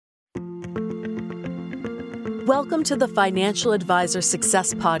Welcome to the Financial Advisor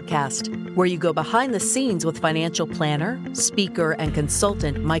Success Podcast, where you go behind the scenes with financial planner, speaker, and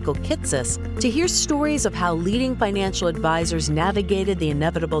consultant Michael Kitces to hear stories of how leading financial advisors navigated the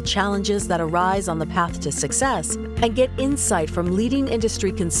inevitable challenges that arise on the path to success and get insight from leading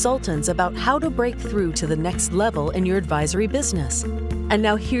industry consultants about how to break through to the next level in your advisory business. And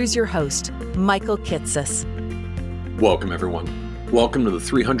now here's your host, Michael Kitces. Welcome, everyone. Welcome to the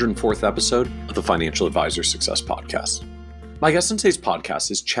 304th episode of the Financial Advisor Success Podcast. My guest on today's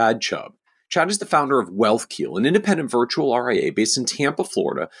podcast is Chad Chubb. Chad is the founder of WealthKeel, an independent virtual RIA based in Tampa,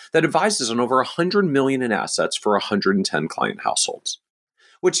 Florida, that advises on over $100 million in assets for 110 client households.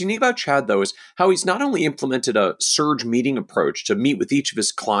 What's unique about Chad, though, is how he's not only implemented a surge meeting approach to meet with each of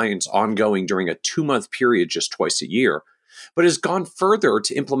his clients ongoing during a 2-month period just twice a year, but has gone further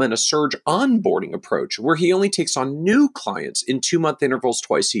to implement a surge onboarding approach where he only takes on new clients in 2-month intervals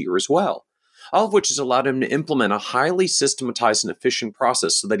twice a year as well. All of which has allowed him to implement a highly systematized and efficient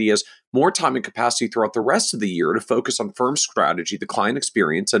process so that he has more time and capacity throughout the rest of the year to focus on firm strategy, the client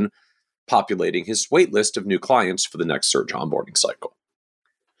experience, and populating his wait list of new clients for the next surge onboarding cycle.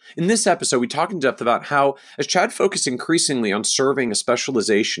 In this episode, we talk in depth about how, as Chad focused increasingly on serving a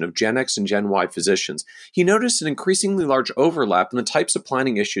specialization of Gen X and Gen Y physicians, he noticed an increasingly large overlap in the types of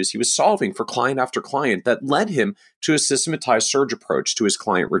planning issues he was solving for client after client that led him to a systematized surge approach to his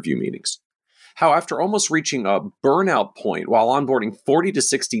client review meetings. How, after almost reaching a burnout point while onboarding 40 to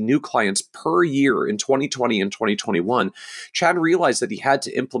 60 new clients per year in 2020 and 2021, Chad realized that he had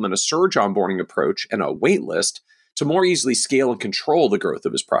to implement a surge onboarding approach and a wait list to more easily scale and control the growth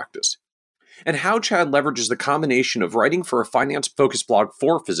of his practice. And how Chad leverages the combination of writing for a finance-focused blog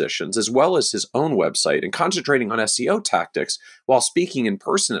for physicians, as well as his own website, and concentrating on SEO tactics while speaking in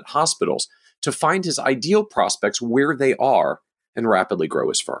person at hospitals to find his ideal prospects where they are and rapidly grow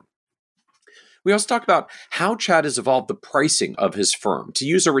his firm. We also talk about how Chad has evolved the pricing of his firm to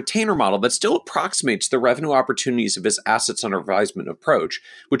use a retainer model that still approximates the revenue opportunities of his assets under advisement approach,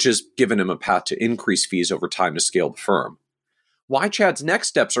 which has given him a path to increase fees over time to scale the firm. Why Chad's next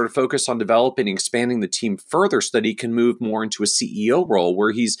steps are to focus on developing and expanding the team further so that he can move more into a CEO role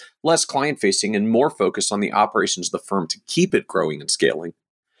where he's less client-facing and more focused on the operations of the firm to keep it growing and scaling.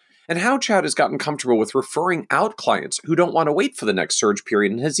 And how Chad has gotten comfortable with referring out clients who don't want to wait for the next surge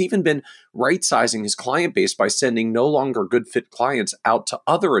period and has even been right-sizing his client base by sending no longer good fit clients out to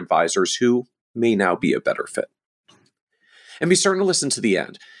other advisors who may now be a better fit. And be certain to listen to the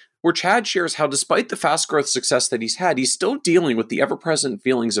end, where Chad shares how despite the fast growth success that he's had, he's still dealing with the ever-present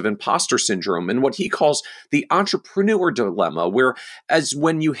feelings of imposter syndrome and what he calls the entrepreneur dilemma, where as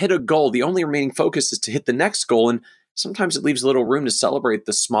when you hit a goal, the only remaining focus is to hit the next goal, and sometimes it leaves little room to celebrate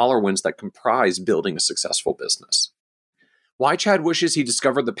the smaller wins that comprise building a successful business. Why Chad wishes he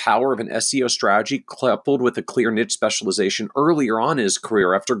discovered the power of an SEO strategy coupled with a clear niche specialization earlier on in his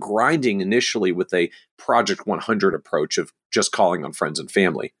career after grinding initially with a Project 100 approach of just calling on friends and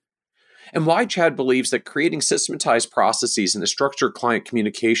family. And why Chad believes that creating systematized processes and a structured client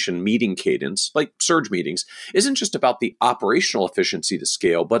communication meeting cadence, like surge meetings, isn't just about the operational efficiency to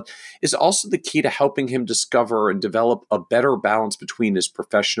scale, but is also the key to helping him discover and develop a better balance between his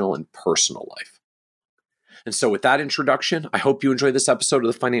professional and personal life. And so with that introduction, I hope you enjoy this episode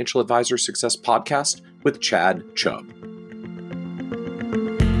of the Financial Advisor Success Podcast with Chad Chubb.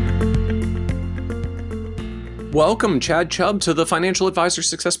 Welcome, Chad Chubb, to the Financial Advisor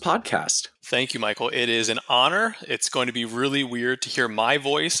Success Podcast. Thank you, Michael. It is an honor. It's going to be really weird to hear my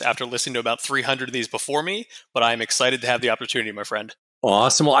voice after listening to about 300 of these before me, but I'm excited to have the opportunity, my friend.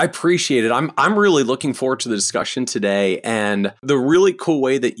 Awesome. Well, I appreciate it. I'm really looking forward to the discussion today and the really cool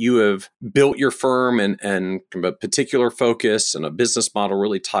way that you have built your firm and a particular focus and a business model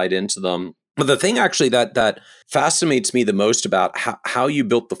really tied into them. But the thing actually that fascinates me the most about how you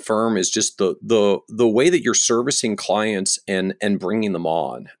built the firm is just the way that you're servicing clients and bringing them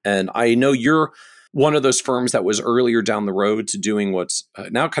on. And I know you're one of those firms that was earlier down the road to doing what's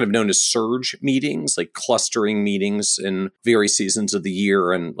now kind of known as surge meetings, like clustering meetings in various seasons of the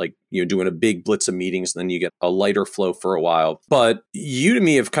year and doing a big blitz of meetings, and then you get a lighter flow for a while. But you to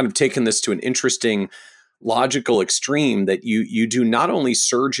me have kind of taken this to an interesting logical extreme that you do not only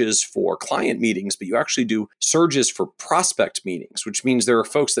surges for client meetings, but you actually do surges for prospect meetings, which means there are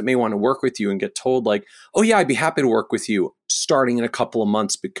folks that may want to work with you and get told oh yeah, I'd be happy to work with you starting in a couple of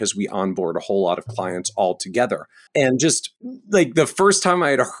months because we onboard a whole lot of clients all together. And just the first time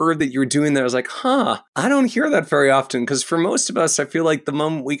I had heard that you were doing that, I was like, I don't hear that very often. Because for most of us, I feel like the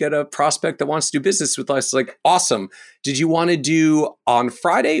moment we get a prospect that wants to do business with us, it's awesome. Did you want to do on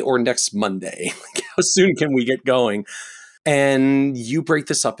Friday or next Monday? How soon can we get going? And you break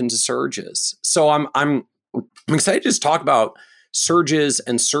this up into surges. So I'm I'm excited to just talk about surges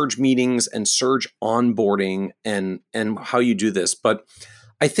and surge meetings and surge onboarding and how you do this. But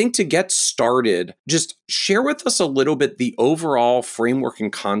I think to get started, just share with us a little bit the overall framework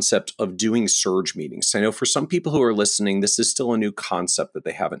and concept of doing surge meetings. I know for some people who are listening, this is still a new concept that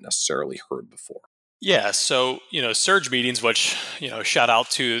they haven't necessarily heard before. Yeah, so surge meetings, which shout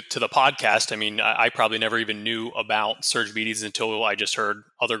out to the podcast. I mean, I probably never even knew about surge meetings until I just heard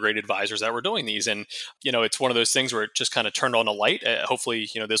other great advisors that were doing these, and it's one of those things where it just kind of turned on a light. Hopefully,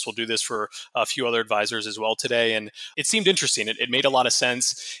 this will do this for a few other advisors as well today, and it seemed interesting. It made a lot of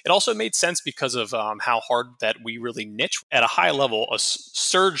sense. It also made sense because of how hard that we really niche at a high level. A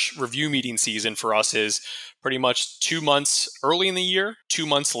surge review meeting season for us is pretty much 2 months early in the year, 2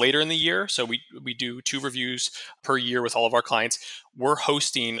 months later in the year. So we do 2 reviews per year with all of our clients. We're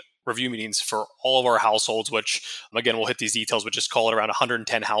hosting review meetings for all of our households, which again, we'll hit these details, but just call it around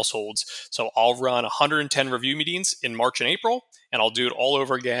 110 households. So I'll run 110 review meetings in March and April, and I'll do it all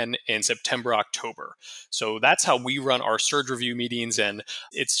over again in September, October. So that's how we run our surge review meetings. And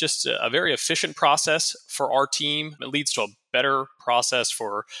it's just a very efficient process for our team. It leads to a better process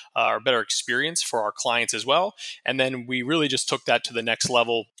for our better experience for our clients as well. And then we really just took that to the next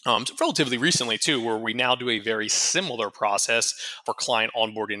level relatively recently too, where we now do a very similar process for client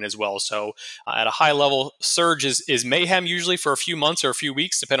onboarding as well. So at a high level, surge is mayhem usually for a few months or a few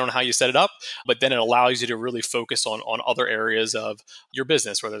weeks, depending on how you set it up. But then it allows you to really focus on other areas of your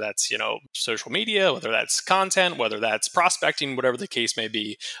business, whether that's social media, whether that's content, whether that's prospecting, whatever the case may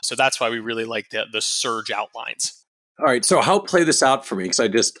be. So that's why we really like the surge outlines. All right, so help play this out for me,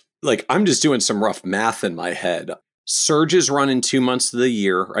 because I'm just doing some rough math in my head. Surges run in 2 months of the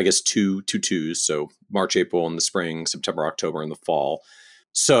year, I guess two twos, so March, April in the spring, September, October in the fall.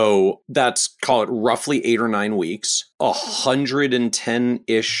 So that's, call it roughly 8 or 9 weeks,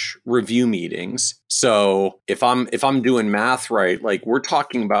 110-ish review meetings. So if I'm doing math right, we're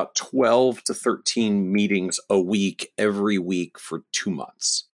talking about 12 to 13 meetings a week every week for 2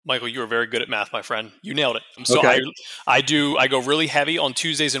 months. Michael, you are very good at math, my friend. You nailed it. So okay. I go really heavy on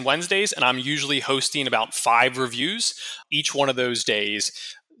Tuesdays and Wednesdays, and I'm usually hosting about 5 reviews each one of those days.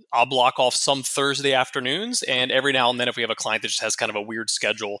 I'll block off some Thursday afternoons, and every now and then if we have a client that just has kind of a weird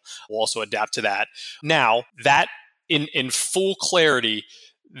schedule, we'll also adapt to that. Now, that in full clarity,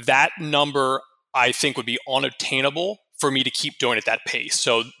 that number I think would be unattainable for me to keep doing at that pace.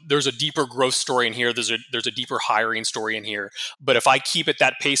 So there's a deeper growth story in here. There's a deeper hiring story in here. But if I keep at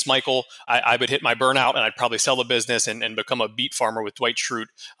that pace, Michael, I would hit my burnout, and I'd probably sell the business and become a beet farmer with Dwight Schrute.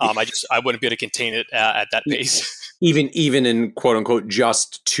 I wouldn't be able to contain it at that pace. Even in quote unquote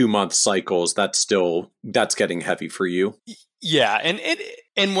just 2 month cycles, that's getting heavy for you. Yeah,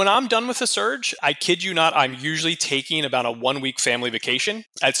 and when I'm done with the surge, I kid you not, I'm usually taking about a 1 week family vacation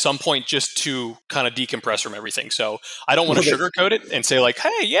at some point just to kind of decompress from everything. So I don't want to sugarcoat it and say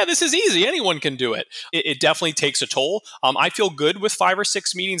hey, yeah, this is easy. Anyone can do it. It definitely takes a toll. I feel good with 5 or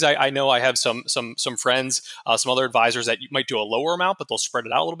 6 meetings. I know I have some friends, some other advisors that might do a lower amount, but they'll spread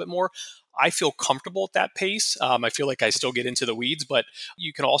it out a little bit more. I feel comfortable at that pace. I feel like I still get into the weeds, but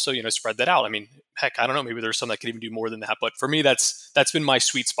you can also, spread that out. I mean, heck, I don't know. Maybe there's some that can even do more than that. But for me, that's been my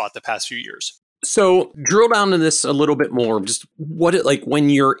sweet spot the past few years. So drill down to this a little bit more. Just when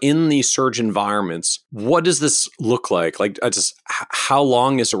you're in these surge environments, what does this look like? How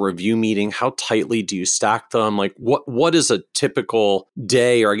long is a review meeting? How tightly do you stack them? What is a typical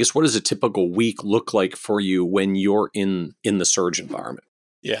day, or I guess what does a typical week look like for you when you're in the surge environment?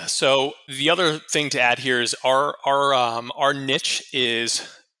 Yeah. So the other thing to add here is our niche is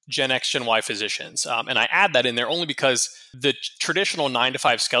Gen X, Gen Y physicians. And I add that in there only because the traditional 9 to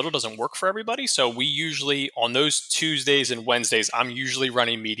 5 schedule doesn't work for everybody. So we usually, on those Tuesdays and Wednesdays, I'm usually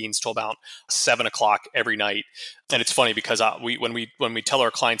running meetings till about 7 o'clock every night. And it's funny because when we tell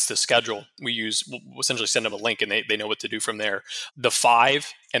our clients to schedule, we'll essentially send them a link and they know what to do from there. The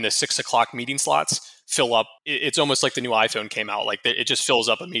 5 and the 6 o'clock meeting slots fill up. It's almost like the new iPhone came out. It just fills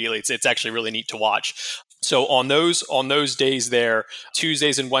up immediately. It's actually really neat to watch. So on those days there,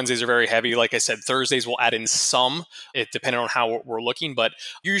 Tuesdays and Wednesdays are very heavy. Like I said, Thursdays we'll add in some, depending on how we're looking. But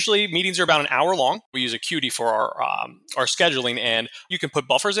usually meetings are about an hour long. We use Acuity for our scheduling, and you can put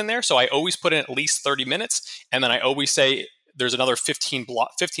buffers in there. So I always put in at least 30 minutes, and then I always say there's another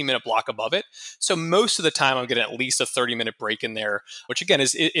 15-minute block above it. So most of the time I'm getting at least a 30-minute break in there, which again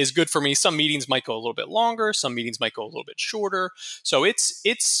is good for me. Some meetings might go a little bit longer. Some meetings might go a little bit shorter. So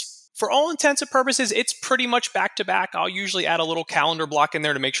it's for all intents and purposes, it's pretty much back to back. I'll usually add a little calendar block in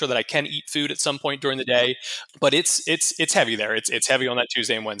there to make sure that I can eat food at some point during the day, but it's heavy there. It's heavy on that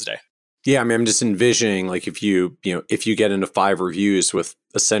Tuesday and Wednesday. Yeah, I mean, I'm just envisioning like if you get into 5 reviews with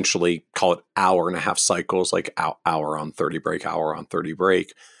essentially call it hour and a half cycles, like hour on 30 break, hour on 30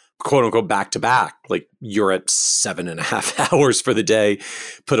 break, quote unquote back to back, like you're at 7.5 hours for the day,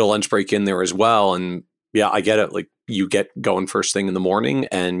 put a lunch break in there as well. And yeah, I get it. Like you get going first thing in the morning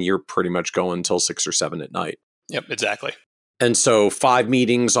and you're pretty much going until 6 or 7 at night. Yep, exactly. And so 5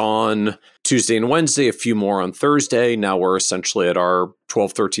 meetings on Tuesday and Wednesday, a few more on Thursday. Now we're essentially at our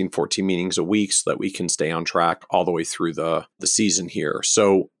 12, 13, 14 meetings a week so that we can stay on track all the way through the season here.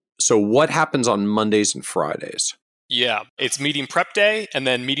 So what happens on Mondays and Fridays? Yeah, it's meeting prep day and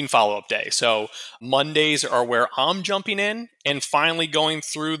then meeting follow-up day. So Mondays are where I'm jumping in and finally going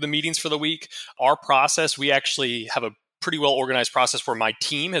through the meetings for the week. Our process, we actually have a pretty well organized process where my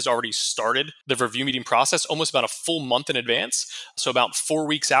team has already started the review meeting process almost about a full month in advance. So about 4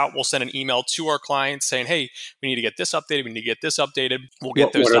 weeks out, we'll send an email to our clients saying, hey, we need to get this updated. We need to get this updated. We'll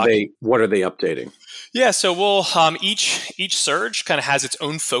get those documents. What are they updating? Yeah, so we'll each surge kind of has its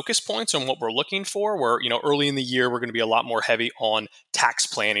own focus points on what we're looking for. Where early in the year we're going to be a lot more heavy on tax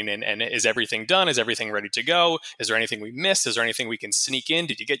planning and is everything done? Is everything ready to go? Is there anything we missed? Is there anything we can sneak in?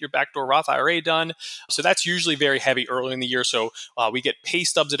 Did you get your backdoor Roth IRA done? So that's usually very heavy early in the year. So we get pay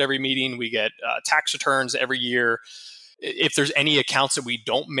stubs at every meeting. We get tax returns every year. If there's any accounts that we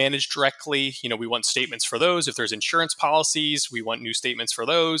don't manage directly, we want statements for those. If there's insurance policies, we want new statements for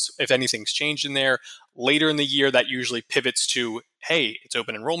those. If anything's changed in there, later in the year, that usually pivots to, hey, it's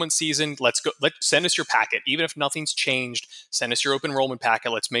open enrollment season. Let's go. Send us your packet. Even if nothing's changed, send us your open enrollment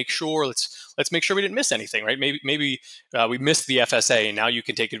packet. Let's make sure we didn't miss anything, right? Maybe we missed the FSA, and now you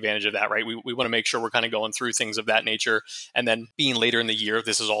can take advantage of that, right? We want to make sure we're kind of going through things of that nature. And then being later in the year,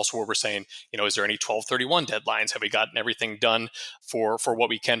 this is also where we're saying, is there any 1231 deadlines? Have we gotten everything done for what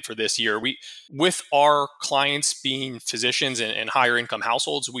we can for this year? With our clients being physicians and higher income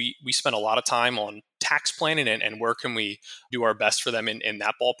households, we spend a lot of time on tax planning and where can we do our best for them in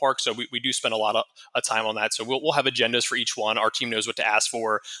that ballpark. So we do spend a lot of time on that. So we'll have agendas for each one. Our team knows what to ask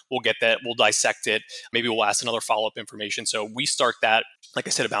for. We'll get that. We'll dissect it. Maybe we'll ask another follow-up information. So we start that, like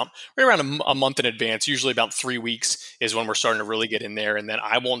I said, about right around a month in advance. Usually about 3 weeks is when we're starting to really get in there. And then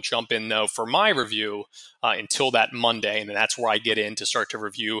I won't jump in though for my review until that Monday. And then that's where I get in to start to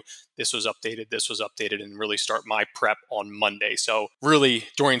review. This was updated, and really start my prep on Monday. So really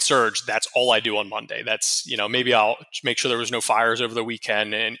during surge, that's all I do on Monday. That's, maybe I'll make sure there was no fires over the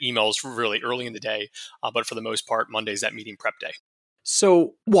weekend and emails really early in the day. But for the most part, Monday's that meeting prep day.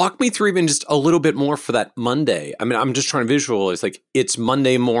 So walk me through even just a little bit more for that Monday. I mean, I'm just trying to visualize, like, it's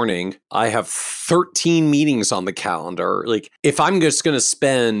Monday morning. I have 13 meetings on the calendar. Like, if I'm just going to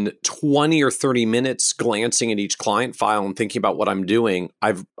spend 20 or 30 minutes glancing at each client file and thinking about what I'm doing,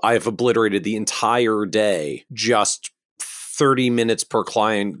 I've obliterated the entire day just 30 minutes per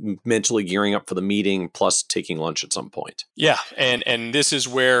client mentally gearing up for the meeting plus taking lunch at some point. Yeah. And this is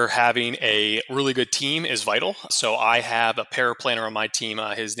where having a really good team is vital. So I have a paraplanner on my team.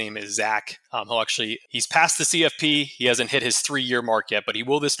 His name is Zach. He's passed the CFP. He hasn't hit his 3-year mark yet, but he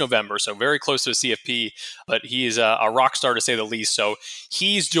will this November. So very close to a CFP, but he is a rock star to say the least. So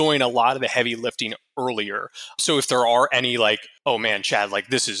he's doing a lot of the heavy lifting earlier. So if there are any oh man, Chad,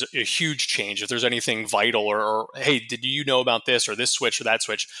 this is a huge change. If there's anything vital or hey, did you know about this or this switch or that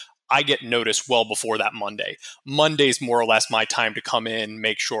switch? I get notice well before that Monday. Monday's more or less my time to come in,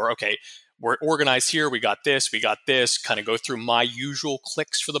 make sure, okay, we're organized here. We got this, kind of go through my usual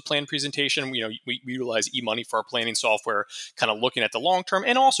clicks for the plan presentation. We utilize eMoney for our planning software, kind of looking at the long term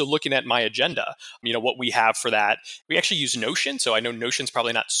and also looking at my agenda, what we have for that. We actually use Notion. So I know Notion's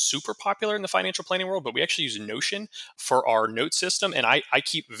probably not super popular in the financial planning world, but we actually use Notion for our note system. And I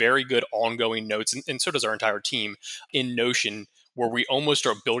keep very good ongoing notes, and so does our entire team in Notion, where we almost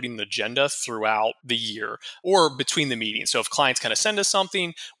are building an agenda throughout the year or between the meetings. So if clients kind of send us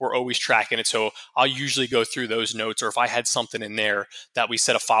something, we're always tracking it. So I'll usually go through those notes, or if I had something in there that we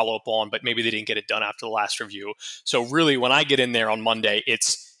set a follow-up on, but maybe they didn't get it done after the last review. So really when I get in there on Monday,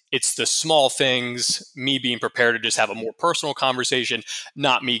 it's the small things, me being prepared to just have a more personal conversation,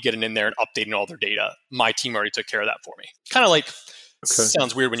 not me getting in there and updating all their data. My team already took care of that for me. Kind of like, okay.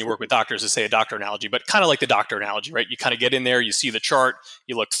 Sounds weird when you work with doctors to say a doctor analogy, but kind of like the doctor analogy, right? You kind of get in there, you see the chart,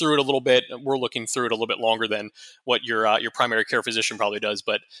 you look through it a little bit. We're looking through it a little bit longer than what your primary care physician probably does,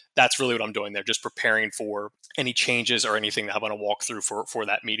 but that's really what I'm doing there, just preparing for any changes or anything that I want to walk through for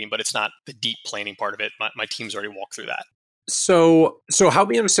that meeting, but it's not the deep planning part of it. My team's already walked through that. So help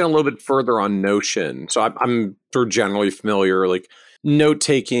me understand a little bit further on Notion. So I'm sort of generally familiar, like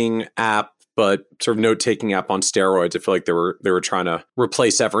note-taking app, but sort of note-taking app on steroids. I feel like they were trying to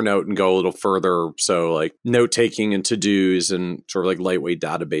replace Evernote and go a little further. So like note-taking and to-dos and sort of like lightweight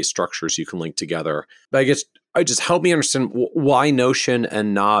database structures you can link together. But I guess I just help me understand why Notion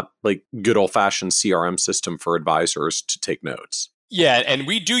and not like good old-fashioned CRM system for advisors to take notes. Yeah, and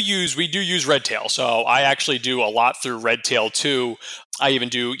we do use Redtail. So I actually do a lot through Redtail too. I even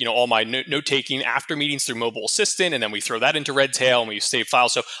do, all my note taking after meetings through Mobile Assistant, and then we throw that into Redtail and we save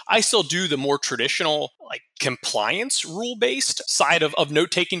files. So I still do the more traditional, like compliance rule based side of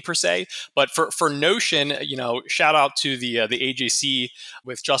note taking per se. But for Notion, shout out to the AJC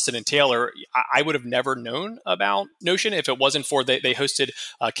with Justin and Taylor. I would have never known about Notion if it wasn't for they hosted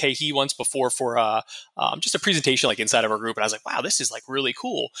Kehi once before for just a presentation like inside of our group, and I was like, wow, this is like really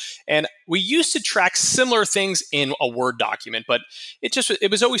cool. And we used to track similar things in a Word document, but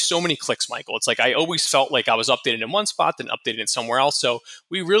it was always so many clicks, Michael. It's like I always felt like I was updated in one spot, then updated in somewhere else. So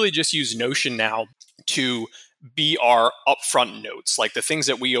we really just use Notion now to be our upfront notes, like the things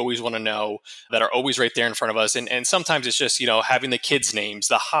that we always want to know that are always right there in front of us. And sometimes it's just, having the kids' names,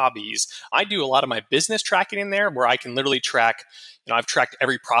 the hobbies. I do a lot of my business tracking in there where I can literally track, I've tracked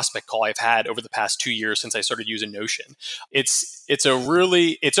every prospect call I've had over the past 2 years since I started using Notion. It's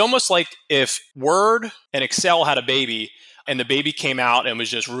almost like if Word and Excel had a baby and the baby came out and was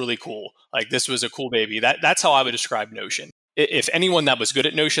just really cool. Like this was a cool baby. That's how I would describe Notion. If anyone that was good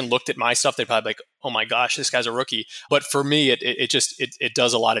at Notion looked at my stuff, they'd probably be like, oh my gosh, this guy's a rookie. But for me, it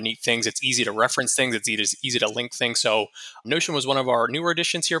does a lot of neat things. It's easy to reference things. It's easy to link things. So Notion was one of our newer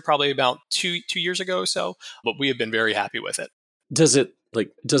additions here, probably about two years ago or so, but we have been very happy with it. Does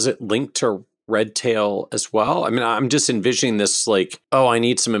it link to Redtail as well? I mean, I'm just envisioning this like, oh, I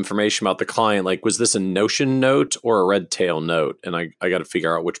need some information about the client. Like, was this a Notion note or a Redtail note? And I got to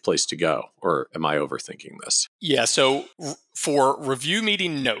figure out which place to go, or am I overthinking this? Yeah. So for review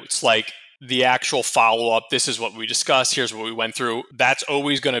meeting notes, like the actual follow-up, this is what we discussed, here's what we went through, that's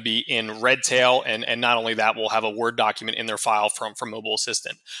always going to be in Redtail. And not only that, we'll have a Word document in their file from Mobile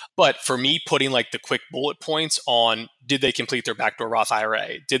Assistant. But for me, putting like the quick bullet points on, did they complete their backdoor Roth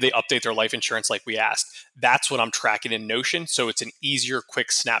IRA? Did they update their life insurance like we asked? That's what I'm tracking in Notion. So it's an easier,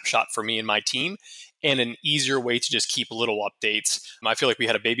 quick snapshot for me and my team, and an easier way to just keep little updates. I feel like we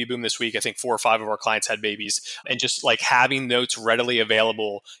had a baby boom this week. I think 4 or 5 of our clients had babies, and just like having notes readily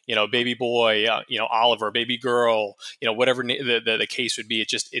available, baby boy, Oliver, baby girl, whatever the case would be.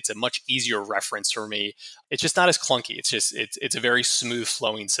 It's a much easier reference for me. It's just not as clunky. It's a very smooth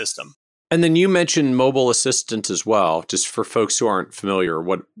flowing system. And then you mentioned Mobile Assistant as well. Just for folks who aren't familiar,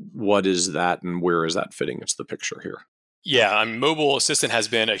 what is that and where is that fitting into the picture here? Yeah, Mobile Assistant has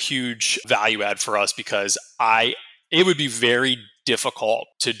been a huge value add for us because it would be very difficult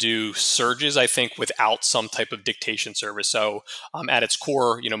to do surges, I think, without some type of dictation service. So at its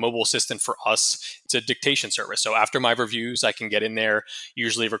core, Mobile Assistant for us, it's a dictation service. So after my reviews, I can get in there,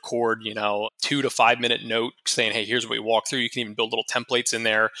 usually record, 2 to 5 minute note saying, hey, here's what we walk through. You can even build little templates in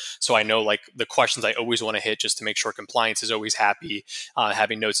there. So I know like the questions I always want to hit just to make sure compliance is always happy,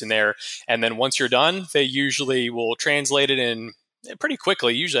 having notes in there. And then once you're done, they usually will translate it in pretty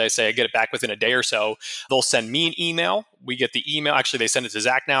quickly. Usually I get it back within a day or so. They'll send me an email. We get the email. Actually, they send it to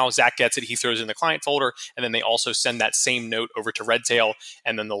Zach now. Zach gets it. He throws it in the client folder. And then they also send that same note over to Redtail.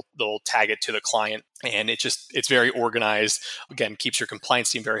 And then they'll tag it to the client. And it's very organized. Again, keeps your compliance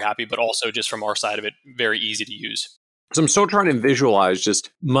team very happy, but also just from our side of it, very easy to use. So I'm still trying to visualize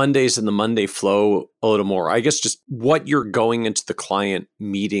just Mondays and the Monday flow a little more. I guess just what you're going into the client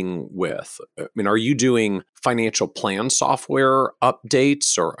meeting with. I mean, are you doing financial plan software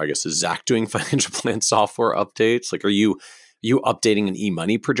updates, or I guess is Zach doing financial plan software updates? Like, are you updating an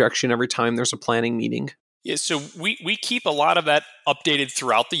e-money projection every time there's a planning meeting? Yeah, so we keep a lot of that updated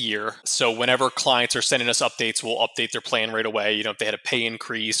throughout the year. So whenever clients are sending us updates, we'll update their plan right away. If they had a pay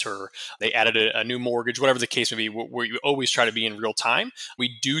increase or they added a new mortgage, whatever the case may be, we always try to be in real time.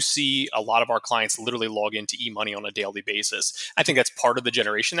 We do see a lot of our clients literally log into eMoney on a daily basis. I think that's part of the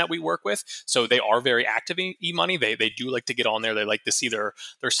generation that we work with. So they are very active in eMoney. They do like to get on there. They like to see their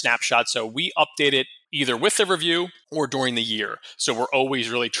snapshots. So we update it either with the review or during the year. So we're always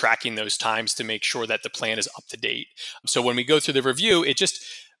really tracking those times to make sure that the plan is up to date. So when we go through the review,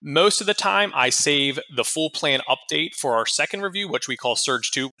 most of the time, I save the full plan update for our second review, which we call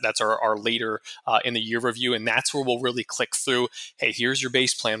Surge 2. That's our later in the year review. And that's where we'll really click through, hey, here's your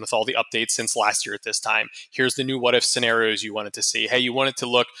base plan with all the updates since last year at this time. Here's the new what if scenarios you wanted to see. Hey, you wanted to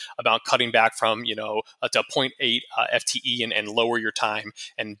look about cutting back from, to 0.8 FTE and lower your time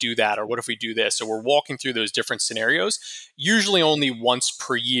and do that. Or what if we do this? So we're walking through those different scenarios, usually only once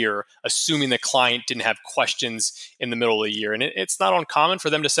per year, assuming the client didn't have questions in the middle of the year. And it's not uncommon for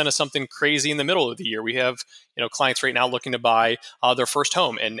them to send us something crazy in the middle of the year. We have, clients right now looking to buy their first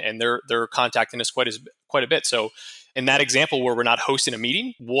home, and they're contacting us quite a bit. So in that example where we're not hosting a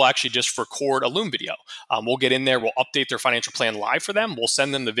meeting, we'll actually just record a Loom video. We'll get in there, we'll update their financial plan live for them. We'll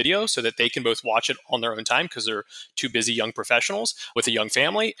send them the video so that they can both watch it on their own time because they're two busy young professionals with a young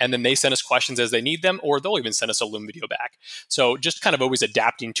family. And then they send us questions as they need them, or they'll even send us a Loom video back. So just kind of always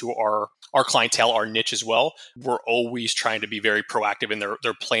adapting to our clientele, our niche as well. We're always trying to be very proactive in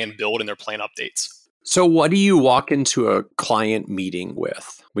their plan build and their plan updates. So what do you walk into a client meeting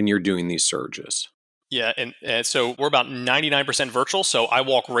with when you're doing these surges? Yeah, and so we're about 99% virtual. So I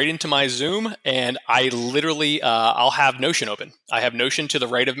walk right into my Zoom and I literally, I'll have Notion open. I have Notion to the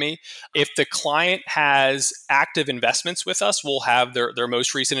right of me. If the client has active investments with us, we'll have their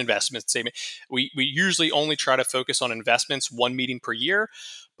most recent investment statement. We usually only try to focus on investments one meeting per year.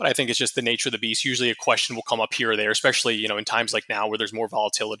 But I think it's just the nature of the beast. Usually a question will come up here or there, especially, in times like now where there's more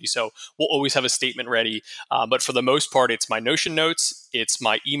volatility. So we'll always have a statement ready. But for the most part, it's my Notion notes, it's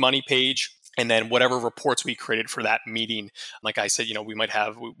my eMoney page, and then whatever reports we created for that meeting. Like I said,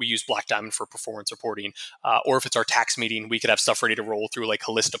 we use Black Diamond for performance reporting. Or if it's our tax meeting, we could have stuff ready to roll through like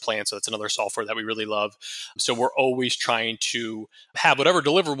Halistaplan. So that's another software that we really love. So we're always trying to have whatever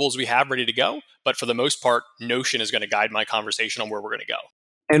deliverables we have ready to go. But for the most part, Notion is going to guide my conversation on where we're going to go.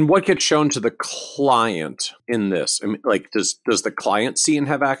 And what gets shown to the client in this? I mean, like, does the client see and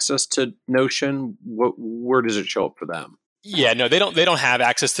have access to Notion? Where does it show up for them? Yeah, no, they don't have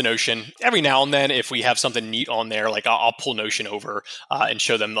access to Notion. Every now and then, if we have something neat on there, like I'll pull Notion over and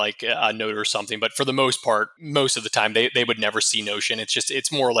show them like a note or something. But for the most part, most of the time, they would never see Notion.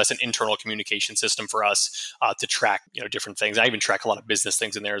 It's more or less an internal communication system for us to track different things. I even track a lot of business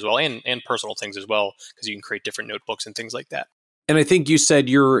things in there as well, and personal things as well, because you can create different notebooks and things like that. And I think you said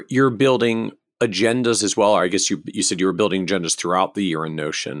you're building agendas as well. Or I guess you said you were building agendas throughout the year in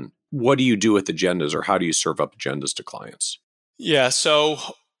Notion. What do you do with agendas, or how do you serve up agendas to clients? Yeah, so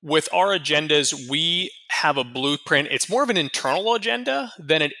with our agendas, we have a blueprint. It's more of an internal agenda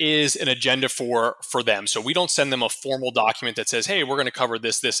than it is an agenda for them. So we don't send them a formal document that says, hey, we're going to cover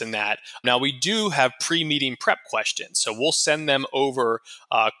this, this, and that. Now, we do have pre-meeting prep questions. So we'll send them over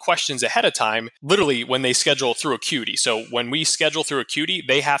questions ahead of time, literally when they schedule through Acuity. So when we schedule through Acuity,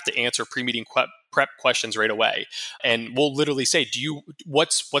 they have to answer pre-meeting prep questions right away. And we'll literally say,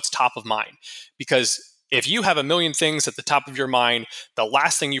 what's top of mind? Because if you have a million things at the top of your mind, the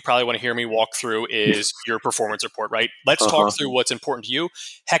last thing you probably want to hear me walk through is your performance report, right? Let's talk through what's important to you.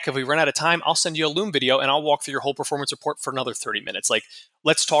 Heck, if we run out of time, I'll send you a Loom video and I'll walk through your whole performance report for another 30 minutes. Like,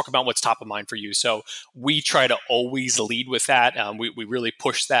 let's talk about what's top of mind for you. So we try to always lead with that. We really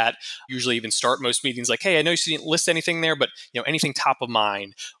push that. Usually even start most meetings like, hey, I know you didn't list anything there, but anything top of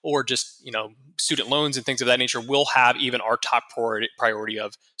mind, or just, student loans and things of that nature, we'll have even our top priority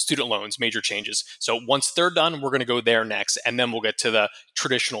of student loans, major changes. So once they're done, we're going to go there next. And then we'll get to the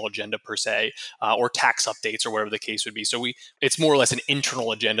traditional agenda per se, or tax updates or whatever the case would be. So it's more or less an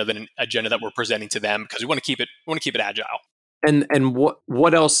internal agenda than an agenda that we're presenting to them, because we want to keep it agile. And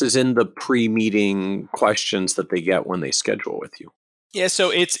what else is in the pre-meeting questions that they get when they schedule with you? Yeah,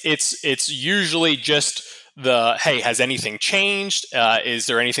 so it's usually just hey, has anything changed? Is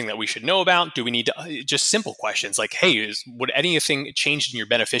there anything that we should know about? Do we need to just simple questions like, hey, would anything changed in your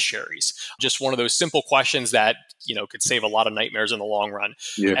beneficiaries? Just one of those simple questions that could save a lot of nightmares in the long run.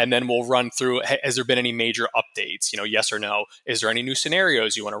 Yeah. And then we'll run through, has there been any major updates? Yes or no? Is there any new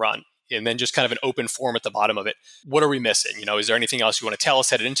scenarios you want to run? And then just kind of an open form at the bottom of it. What are we missing? Is there anything else you want to tell us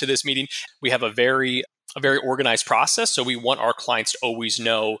headed into this meeting? We have a very organized process. So we want our clients to always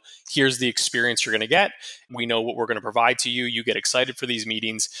know, here's the experience you're going to get. We know what we're going to provide to you. You get excited for these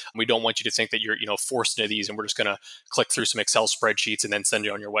meetings. We don't want you to think that you're, forced into these and we're just going to click through some Excel spreadsheets and then send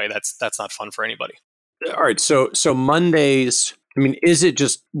you on your way. That's not fun for anybody. All right. So Mondays, is it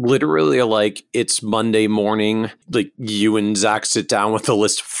just literally like it's Monday morning, like you and Zach sit down with a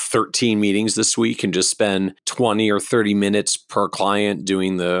list of 13 meetings this week and just spend 20 or 30 minutes per client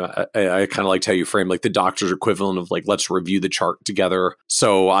doing I kind of liked how you frame like the doctor's equivalent of like, let's review the chart together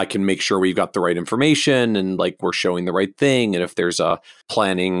so I can make sure we've got the right information and like we're showing the right thing. And if there's a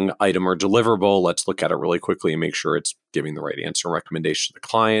planning item or deliverable, let's look at it really quickly and make sure it's giving the right answer and recommendation to the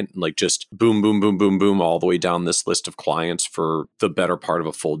client. And like just boom, boom, boom, boom, boom, all the way down this list of clients for the better part of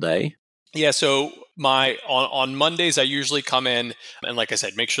a full day. Yeah, so on Mondays, I usually come in and, like I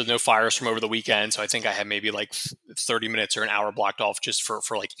said, make sure no fires from over the weekend. So I think I have maybe like 30 minutes or an hour blocked off just for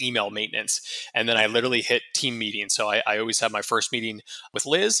like email maintenance. And then I literally hit team meetings. So I always have my first meeting with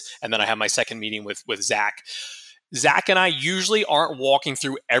Liz, and then I have my second meeting with Zach. Zach and I usually aren't walking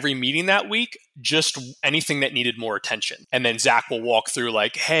through every meeting that week, just anything that needed more attention. And then Zach will walk through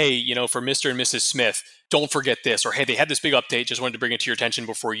like, hey, for Mr. and Mrs. Smith, don't forget this, or hey, they had this big update, just wanted to bring it to your attention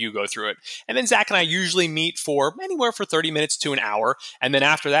before you go through it. And then Zach and I usually meet for anywhere for 30 minutes to an hour. And then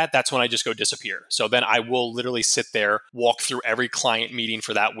after that, that's when I just go disappear. So then I will literally sit there, walk through every client meeting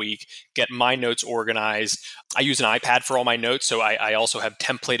for that week, get my notes organized. I use an iPad for all my notes. So I also have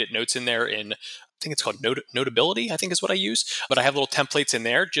templated notes in there in, I think it's called Notability, I think is what I use. But I have little templates in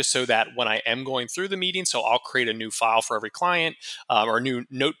there just so that when I am going through the meeting, so I'll create a new file for every client or a new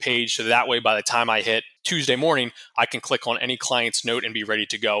note page. So that way, by the time I hit Tuesday morning, I can click on any client's note and be ready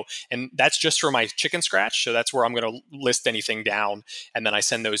to go. And that's just for my chicken scratch. So that's where I'm going to list anything down. And then I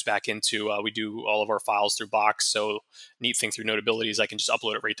send those back into, we do all of our files through Box. So neat thing through Notability is I can just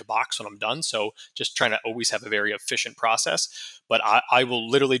upload it right to Box when I'm done. So just trying to always have a very efficient process. But I will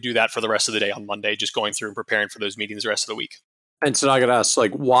literally do that for the rest of the day on Monday, just going through and preparing for those meetings the rest of the week. And so I got to ask,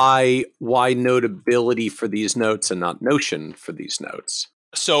 like, why Notability for these notes and not Notion for these notes?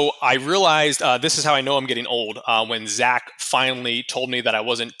 So I realized this is how I know I'm getting old. When Zach finally told me that I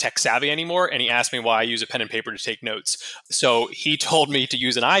wasn't tech savvy anymore, and he asked me why I use a pen and paper to take notes. So he told me to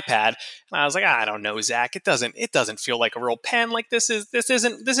use an iPad, and I was like, I don't know, Zach. It doesn't feel like a real pen. Like this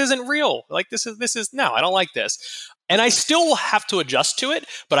isn't real. Like this is no, I don't like this. And I still have to adjust to it,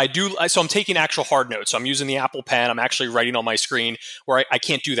 but I do. So I'm taking actual hard notes. So I'm using the Apple Pen. I'm actually writing on my screen where I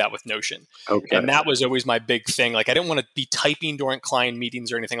can't do that with Notion. Okay. And that was always my big thing. Like I didn't want to be typing during client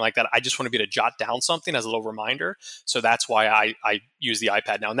meetings or anything like that. I just want to be able to jot down something as a little reminder. So that's why I use the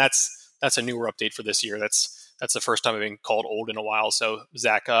iPad now. And that's a newer update for this year. That's the first time I've been called old in a while. So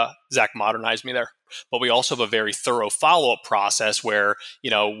Zach modernized me there. But we also have a very thorough follow-up process where,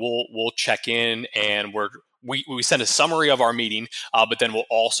 we'll check in and we send a summary of our meeting, but then we'll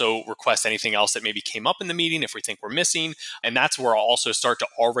also request anything else that maybe came up in the meeting if we think we're missing. And that's where I'll also start to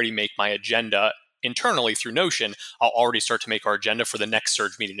already make my agenda internally through Notion. I'll already start to make our agenda for the next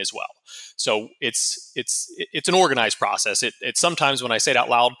Surge meeting as well. So it's an organized process. It sometimes when I say it out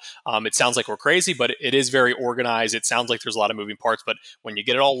loud, it sounds like we're crazy, but it is very organized. It sounds like there's a lot of moving parts, but when you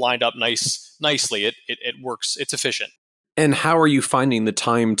get it all lined up nicely, it works. It's efficient. And how are you finding the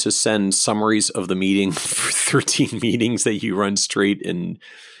time to send summaries of the meeting for 13 meetings that you run straight in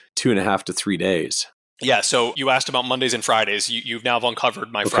 2.5 to 3 days? Yeah, so you asked about Mondays and Fridays. You've now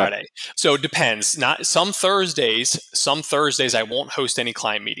uncovered my Okay. Friday. So it depends. Not some Thursdays I won't host any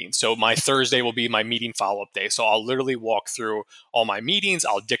client meetings. So my Thursday will be my meeting follow-up day. So I'll literally walk through all my meetings.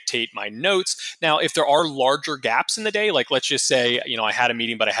 I'll dictate my notes. Now, if there are larger gaps in the day, like let's just say, I had a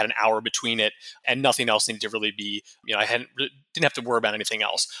meeting, but I had an hour between it and nothing else needed to really be, I didn't have to worry about anything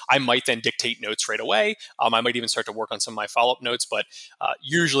else. I might then dictate notes right away. I might even start to work on some of my follow-up notes, but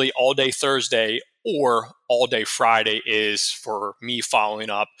usually all day Thursday or all day Friday is for me following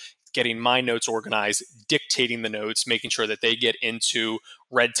up, getting my notes organized, dictating the notes, making sure that they get into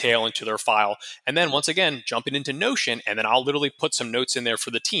Redtail, into their file. And then once again, jumping into Notion, and then I'll literally put some notes in there for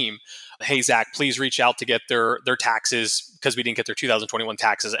the team. Hey, Zach, please reach out to get their taxes because we didn't get their 2021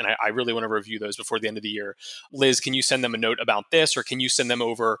 taxes. And I really want to review those before the end of the year. Liz, can you send them a note about this? Or can you send them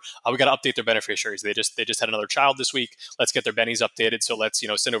over? We got to update their beneficiaries. They just had another child this week. Let's get their bennies updated. So let's,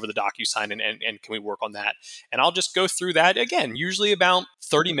 send over the DocuSign and can we work on that? And I'll just go through that again, usually about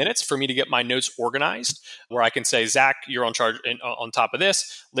 30 minutes for me to get my notes organized where I can say, Zach, you're on charge on top of this.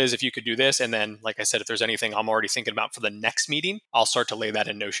 Liz, if you could do this. And then, like I said, if there's anything I'm already thinking about for the next meeting, I'll start to lay that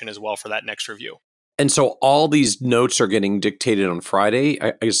in Notion as well for that next review. And so all these notes are getting dictated on Friday.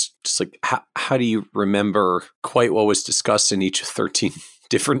 I guess just like, how do you remember quite what was discussed in each of 13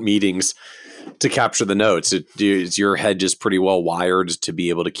 different meetings to capture the notes? Is your head just pretty well wired to be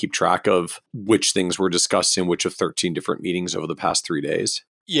able to keep track of which things were discussed in which of 13 different meetings over the past 3 days?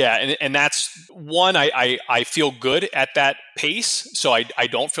 Yeah, and that's one, I feel good at that pace, so I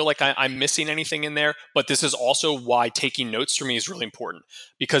don't feel like I'm missing anything in there, but this is also why taking notes for me is really important,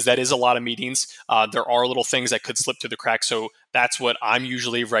 because that is a lot of meetings. There are little things that could slip through the cracks, so that's what I'm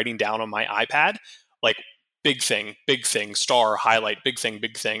usually writing down on my iPad, like big thing, star, highlight, big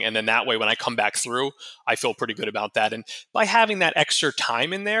thing, and then that way when I come back through, I feel pretty good about that. And by having that extra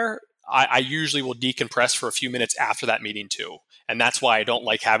time in there, I usually will decompress for a few minutes after that meeting too. And that's why I don't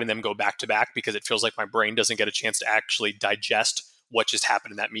like having them go back to back, because it feels like my brain doesn't get a chance to actually digest what just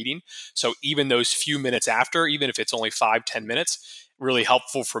happened in that meeting. So even those few minutes after, even if it's only 5-10 minutes, really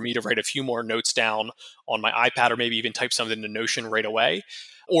helpful for me to write a few more notes down on my iPad or maybe even type something into Notion right away.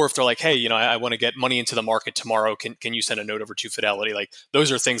 Or if they're like, hey, I want to get money into the market tomorrow. Can you send a note over to Fidelity? Like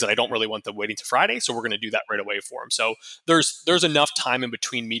those are things that I don't really want them waiting to Friday. So we're going to do that right away for them. So there's enough time in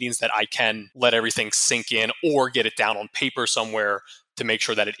between meetings that I can let everything sink in or get it down on paper somewhere to make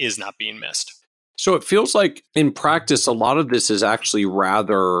sure that it is not being missed. So it feels like in practice, a lot of this is actually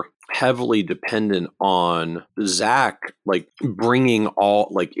rather heavily dependent on Zach, like bringing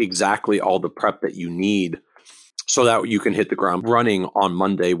exactly all the prep that you need so that you can hit the ground running on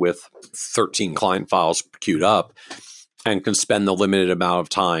Monday with 13 client files queued up and can spend the limited amount of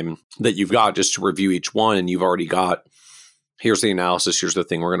time that you've got just to review each one. And you've already got, here's the analysis, here's the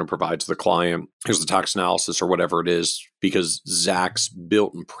thing we're going to provide to the client, here's the tax analysis or whatever it is, because Zach's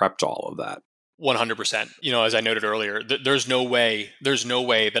built and prepped all of that. 100%. As I noted earlier, there's no way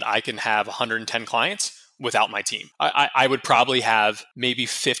that I can have 110 clients without my team. I would probably have maybe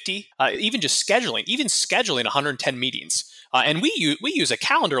 50, even scheduling 110 meetings. And we use a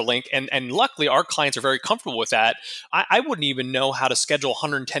calendar link, and luckily our clients are very comfortable with that. I wouldn't even know how to schedule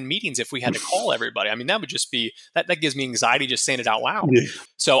 110 meetings if we had to call everybody. I mean, that would just be, that gives me anxiety just saying it out loud. Yeah.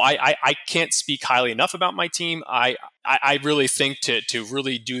 So I can't speak highly enough about my team. I really think to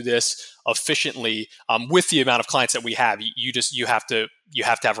really do this efficiently with the amount of clients that we have, you have to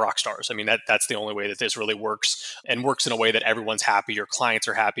have rock stars. I mean, that's the only way that this really works, and works in a way that everyone's happy, your clients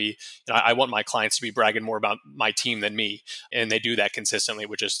are happy. I want my clients to be bragging more about my team than me, and they do that consistently,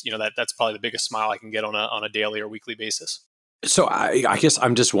 which is that's probably the biggest smile I can get on a daily or weekly basis. So I guess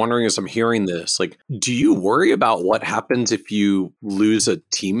I'm just wondering, as I'm hearing this, like, do you worry about what happens if you lose a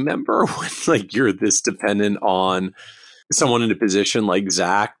team member when like you're this dependent on someone in a position like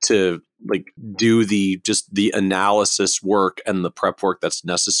Zach to like do the analysis work and the prep work that's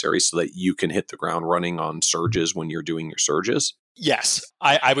necessary so that you can hit the ground running on surges when you're doing your surges? Yes.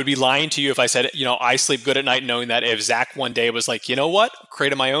 I would be lying to you if I said, I sleep good at night knowing that if Zach one day was like, you know what,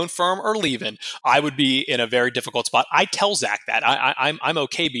 creating my own firm or leaving, I would be in a very difficult spot. I tell Zach that. I'm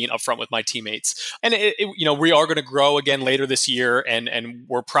okay being upfront with my teammates. And, we are going to grow again later this year. And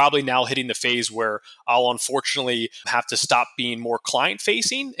we're probably now hitting the phase where I'll unfortunately have to stop being more client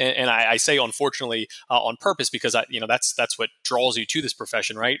facing. And I say unfortunately on purpose because that's what draws you to this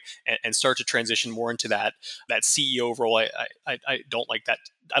profession, right? And start to transition more into that CEO role. I don't like that.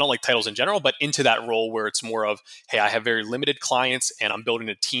 I don't like titles in general, but into that role where it's more of, hey, I have very limited clients and I'm building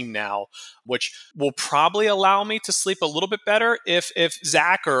a team now, which will probably allow me to sleep a little bit better if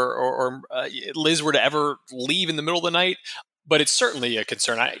Zach or Liz were to ever leave in the middle of the night. But it's certainly a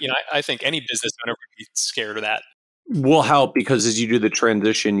concern. I think any business owner would be scared of that. Will help because as you do the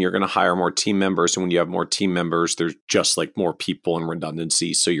transition, you're going to hire more team members. And when you have more team members, there's just like more people and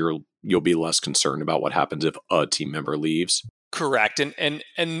redundancy. So you'll be less concerned about what happens if a team member leaves. Correct. And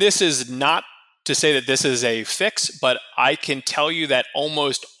this is not to say that this is a fix, but I can tell you that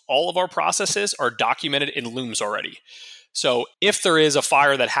almost all of our processes are documented in Looms already. So if there is a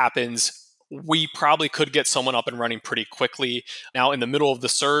fire that happens, we probably could get someone up and running pretty quickly. Now, in the middle of the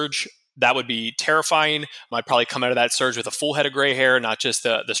surge, that would be terrifying. I'd probably come out of that surge with a full head of gray hair, not just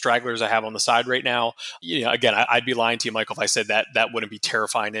the stragglers I have on the side right now. Again, I'd be lying to you, Michael, if I said that wouldn't be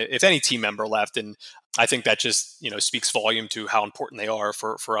terrifying if any team member left. And I think that just speaks volume to how important they are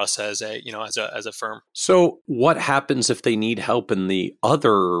for us as a firm. So what happens if they need help in the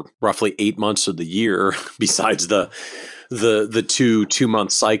other roughly 8 months of the year besides the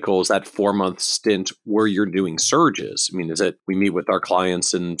 2-month cycles, that 4-month stint where you're doing surges? I mean, is it we meet with our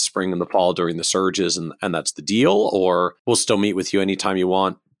clients in spring and the fall during the surges and that's the deal, or we'll still meet with you anytime you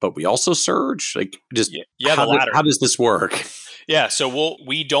want, but we also surge? Like, just the latter. How does this work? Yeah, so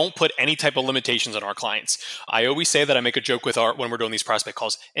we don't put any type of limitations on our clients. I always say that I make a joke with when we're doing these prospect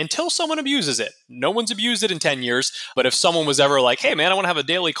calls, until someone abuses it. No one's abused it in 10 years, but if someone was ever like, hey man, I want to have a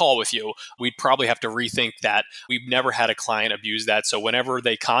daily call with you, we'd probably have to rethink that. We've never had a client abuse that. So whenever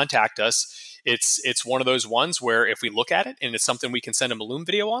they contact us, it's one of those ones where if we look at it and it's something we can send them a Loom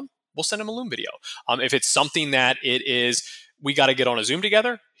video on, we'll send them a Loom video. If it's something that it is, we got to get on a Zoom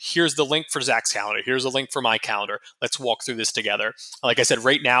together. Here's the link for Zach's calendar. Here's a link for my calendar. Let's walk through this together. Like I said,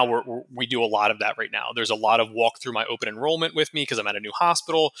 right now, we do a lot of that right now. There's a lot of walk through my open enrollment with me because I'm at a new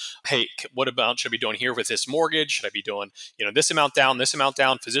hospital. Hey, what about should I be doing here with this mortgage? Should I be doing, this amount down,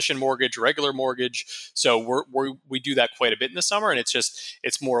 physician mortgage, regular mortgage? So we do that quite a bit in the summer. And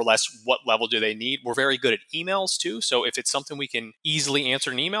it's more or less what level do they need? We're very good at emails too. So if it's something we can easily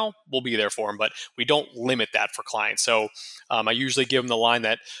answer in email, we'll be there for them, but we don't limit that for clients. So I usually give them the line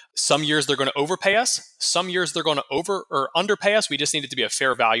that some years they're going to overpay us. Some years they're going to over or underpay us. We just need it to be a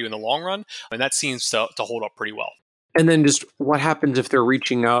fair value in the long run. And that seems to hold up pretty well. And then just what happens if they're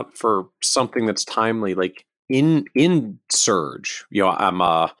reaching out for something that's timely? Like, in Surge, I'm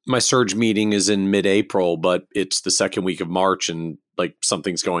my Surge meeting is in mid-April, but it's the second week of March, and like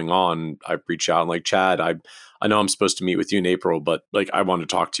something's going on. I reach out and like, Chad, I know I'm supposed to meet with you in April, but like I want to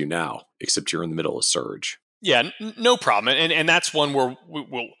talk to you now, except you're in the middle of Surge. Yeah, no problem. And that's one where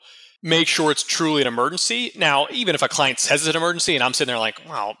we'll make sure it's truly an emergency. Now, even if a client says it's an emergency and I'm sitting there like,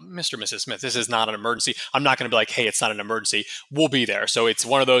 well, Mr. and Mrs. Smith, this is not an emergency, I'm not going to be like, hey, it's not an emergency. We'll be there. So it's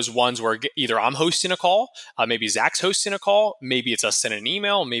one of those ones where either I'm hosting a call, maybe Zach's hosting a call, maybe it's us sending an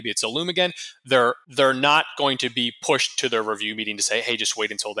email, maybe it's a Loom again. They're not going to be pushed to their review meeting to say, hey, just wait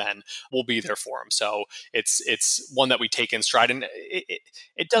until then. We'll be there for them. So it's one that we take in stride. And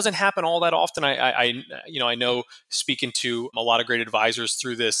it doesn't happen all that often. I know speaking to a lot of great advisors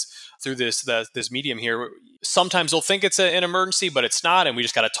through this medium here, sometimes they'll think it's an emergency, but it's not, and we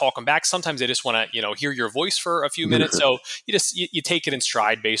just got to talk them back. Sometimes they just want to hear your voice for a few minutes. So you take it in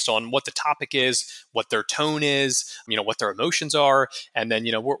stride based on what the topic is, what their tone is, what their emotions are, and then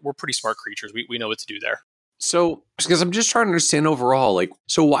we're pretty smart creatures. We know what to do there. So because I'm just trying to understand overall, like,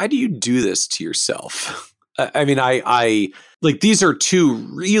 so why do you do this to yourself? I mean, I like, these are two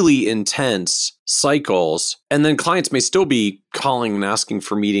really intense cycles, and then clients may still be calling and asking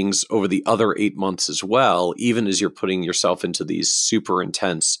for meetings over the other 8 months as well, even as you're putting yourself into these super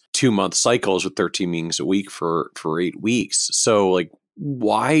intense 2-month cycles with 13 meetings a week for 8 weeks. So like,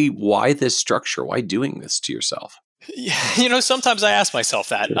 why this structure? Why doing this to yourself? Yeah, sometimes I ask myself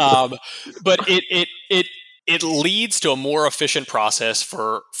that, but it leads to a more efficient process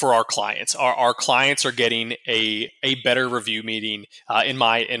for our clients. Our clients are getting a better review meeting, in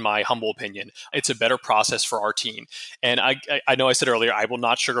my humble opinion. It's a better process for our team. And I know I said earlier, I will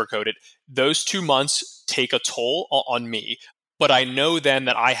not sugarcoat it. Those 2 months take a toll on me. But I know then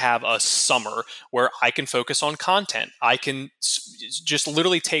that I have a summer where I can focus on content. I can just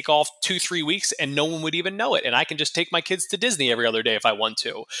literally take off 2-3 weeks and no one would even know it. And I can just take my kids to Disney every other day if I want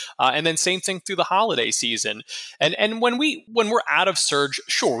to. And then same thing through the holiday season. And when we're out of Surge,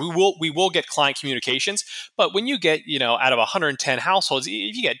 sure, we will get client communications. But when you get, out of 110 households,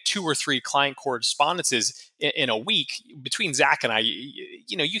 if you get 2 or 3 client correspondences in a week between Zach and I,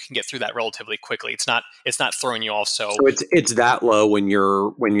 you can get through that relatively quickly. It's not throwing you off. So it's that low when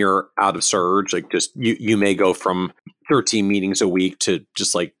you're out of Surge. Like, just you may go from 13 meetings a week to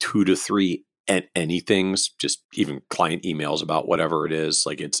just like 2 to 3 anythings, just even client emails about whatever it is.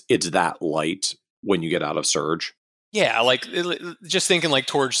 Like, it's that light when you get out of Surge. Yeah, like just thinking like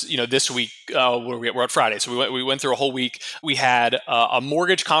towards this week, we're at Friday, so we went through a whole week. We had a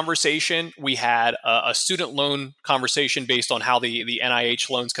mortgage conversation, we had a student loan conversation based on how the NIH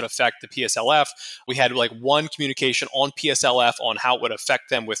loans could affect the PSLF. We had like one communication on PSLF on how it would affect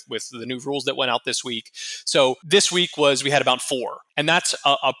them with the new rules that went out this week. So this week we had about 4. And that's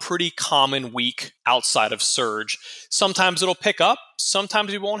a pretty common week outside of Surge. Sometimes it'll pick up.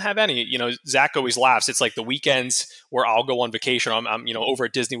 Sometimes we won't have any. Zach always laughs. It's like the weekends where I'll go on vacation. I'm over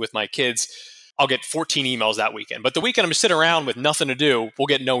at Disney with my kids. I'll get 14 emails that weekend. But the weekend I'm just sitting around with nothing to do, we'll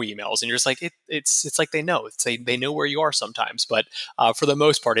get no emails. And you're just like, it's like they know. They know where you are sometimes. But for the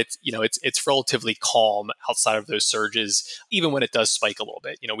most part, it's relatively calm outside of those surges. Even when it does spike a little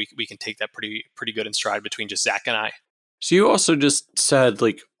bit, we can take that pretty good in stride between just Zach and I. So you also just said,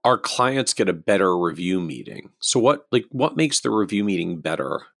 like, our clients get a better review meeting. So what makes the review meeting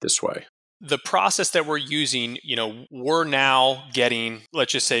better this way? The process that we're using, we're now getting,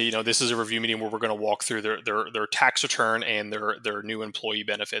 let's just say, this is a review meeting where we're going to walk through their tax return and their new employee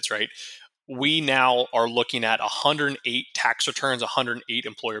benefits, right? We now are looking at 108 tax returns, 108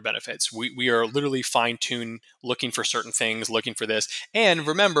 employer benefits. We are literally fine-tuned, looking for certain things, looking for this. And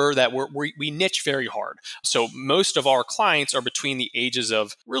remember that we niche very hard. So most of our clients are between the ages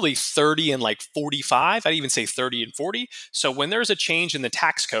of really 30 and like 45. I'd even say 30 and 40. So when there's a change in the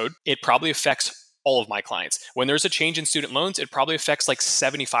tax code, it probably affects all of my clients. When there's a change in student loans, it probably affects like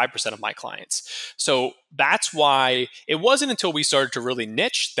 75% of my clients. So that's why it wasn't until we started to really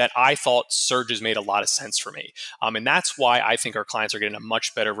niche that I thought Surges made a lot of sense for me. And that's why I think our clients are getting a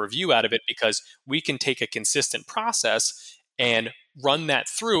much better review out of it, because we can take a consistent process and run that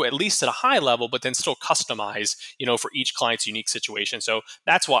through at least at a high level, but then still customize, for each client's unique situation. So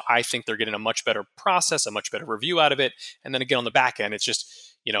that's why I think they're getting a much better process, a much better review out of it. And then again, on the back end, it's just,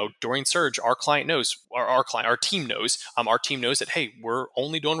 during Surge, our client knows, our team knows that, hey, we're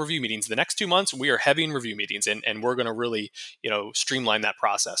only doing review meetings. The next 2 months, we are heavy in review meetings, and we're going to really, streamline that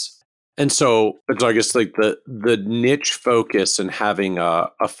process. And so I guess like the niche focus and having a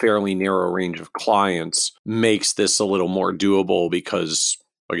fairly narrow range of clients makes this a little more doable, because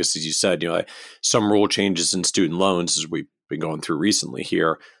I guess, as you said, some rule changes in student loans, as we've been going through recently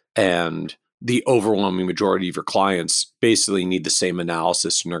here, and the overwhelming majority of your clients basically need the same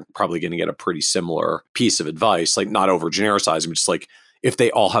analysis and are probably going to get a pretty similar piece of advice, like not over genericizing, but just like if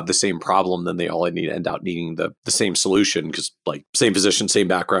they all have the same problem, then they all end up needing the same solution because like same physician, same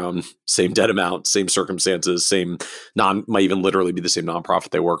background, same debt amount, same circumstances, might even literally be the same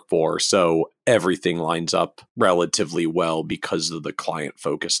nonprofit they work for. So everything lines up relatively well because of the client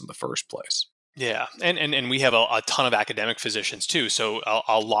focus in the first place. Yeah. And we have a ton of academic physicians too. So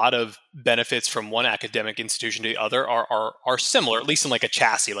a lot of benefits from one academic institution to the other are similar, at least in like a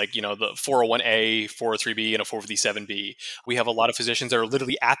chassis, like, the 401A, 403B, and a 457B. We have a lot of physicians that are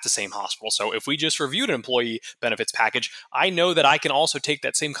literally at the same hospital. So if we just reviewed an employee benefits package, I know that I can also take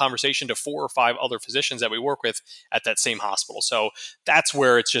that same conversation to 4 or 5 other physicians that we work with at that same hospital. So that's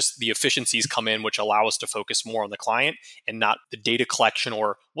where it's just the efficiencies come in, which allow us to focus more on the client and not the data collection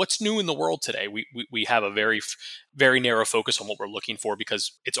or what's new in the world today. We have a very, very narrow focus on what we're looking for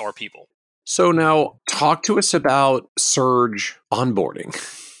because it's our people. So now talk to us about Surge onboarding.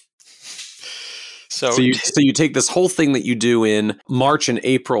 So you take this whole thing that you do in March and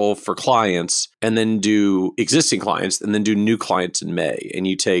April for clients and then do existing clients and then do new clients in May. And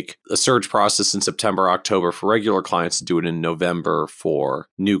you take a Surge process in September, October for regular clients and do it in November for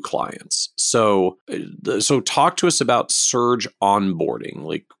new clients. So talk to us about Surge onboarding.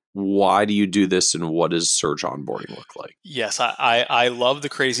 Like, why do you do this and what does Surge onboarding look like? Yes, I love the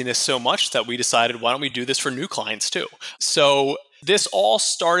craziness so much that we decided, why don't we do this for new clients too? So this all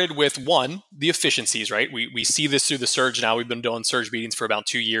started with the efficiencies, right? We see this through the Surge now. We've been doing Surge meetings for about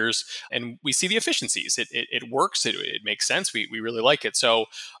 2 years and we see the efficiencies. It works. It makes sense. We really like it. So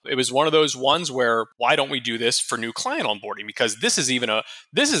it was one of those ones where why don't we do this for new client onboarding? Because this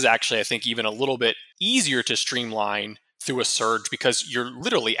is actually, I think, even a little bit easier to streamline through a Surge because you're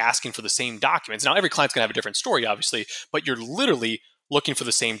literally asking for the same documents. Now, every client's going to have a different story, obviously, but you're literally looking for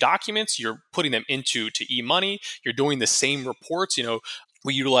the same documents. You're putting them into eMoney. You're doing the same reports.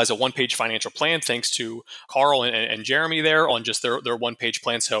 We utilize a one-page financial plan thanks to Carl and Jeremy there on just their one-page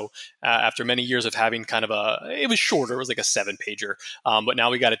plan. So after many years of having it was shorter, it was like a 7-pager, but now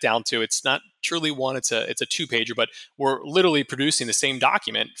we got it down to, it's not truly one, it's a 2-pager, but we're literally producing the same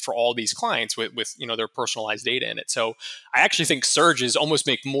document for all these clients with their personalized data in it. So I actually think Surges almost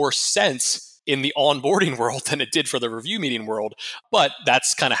make more sense in the onboarding world than it did for the review meeting world. But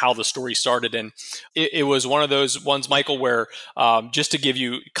that's kind of how the story started. And it was one of those ones, Michael, where just to give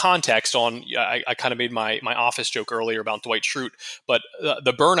you context on, I kind of made my office joke earlier about Dwight Schrute, but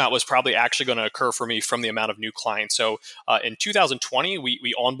the burnout was probably actually going to occur for me from the amount of new clients. So in 2020,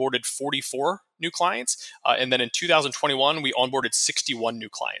 we onboarded 44 new clients. And then in 2021, we onboarded 61 new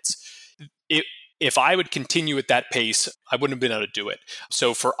clients. If I would continue at that pace, I wouldn't have been able to do it.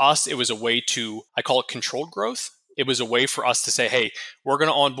 So for us, it was a way to, I call it controlled growth. It was a way for us to say, hey, we're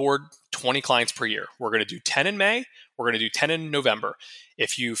going to onboard 20 clients per year. We're going to do 10 in May. We're going to do 10 in November.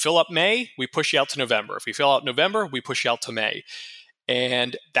 If you fill up May, we push you out to November. If we fill out November, we push you out to May.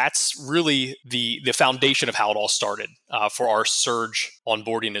 And that's really the foundation of how it all started for our Surge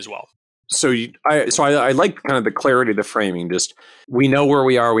onboarding as well. So I like kind of the clarity of the framing. Just we know where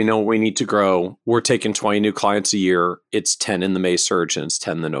we are. We know we need to grow. We're taking 20 new clients a year. It's 10 in the May Surge and it's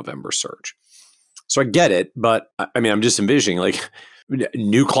 10 in the November Surge. So I get it, but I mean, I'm just envisioning like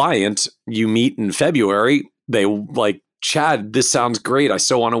new client you meet in February. They like, Chad, this sounds great. I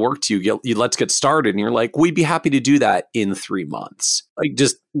still want to work to you. Let's get started. And you're like, we'd be happy to do that in 3 months. Like,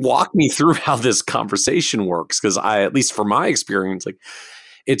 just walk me through how this conversation works. Because at least from my experience, like,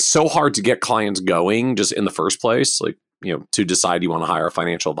 it's so hard to get clients going just in the first place, like, to decide you want to hire a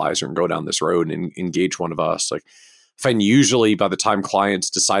financial advisor and go down this road and engage one of us. Like, I find usually by the time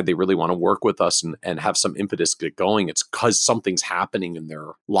clients decide they really want to work with us and have some impetus to get going, it's because something's happening in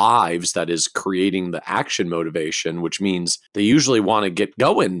their lives that is creating the action motivation, which means they usually want to get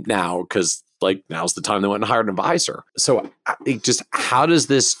going now because like now's the time they went and hired an advisor. So just how does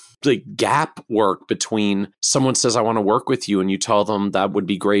this gap work between someone says, I want to work with you, and you tell them that would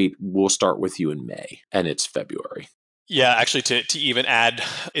be great. We'll start with you in May and it's February. Yeah, actually, to even add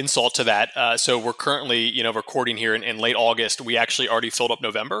insult to that, so we're currently, recording here in late August. We actually already filled up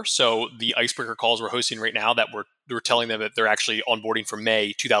November. So the icebreaker calls we're hosting right now, that we're telling them that they're actually onboarding for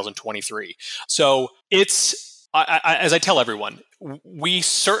May 2023. So it's, as I tell everyone, we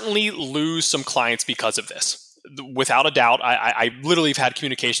certainly lose some clients because of this. Without a doubt, I literally have had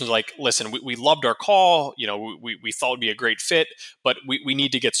communications like, listen, we loved our call. We thought it'd be a great fit, but we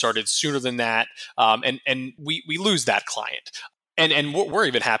need to get started sooner than that. And we lose that client. And we're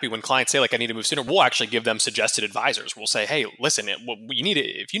even happy when clients say, like, I need to move sooner. We'll actually give them suggested advisors. We'll say, hey, listen,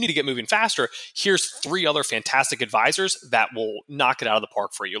 if you need to get moving faster, here's 3 other fantastic advisors that will knock it out of the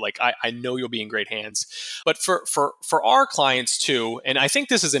park for you. Like, I know you'll be in great hands. But for our clients too, and I think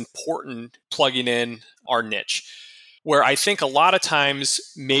this is important, plugging in our niche, where I think a lot of times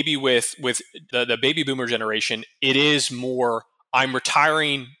maybe with the baby boomer generation, it is more, I'm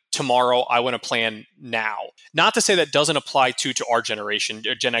retiring tomorrow, I want to plan now. Not to say that doesn't apply to our generation,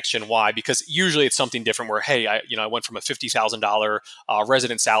 Gen X, Gen Y, because usually it's something different where, hey, I went from a $50,000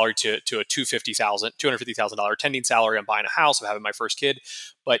 resident salary to a $250,000 attending salary. I'm buying a house, I'm having my first kid.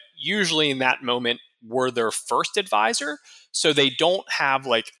 But usually in that moment, we're their first advisor. So they don't have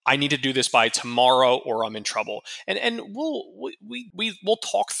like, I need to do this by tomorrow or I'm in trouble. And we'll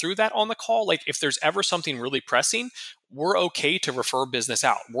talk through that on the call. Like if there's ever something really pressing, we're okay to refer business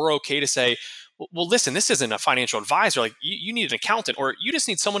out. We're okay to say, well, listen, this isn't a financial advisor. Like you need an accountant, or you just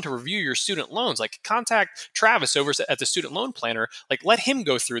need someone to review your student loans. Like contact Travis over at the Student Loan Planner. Like let him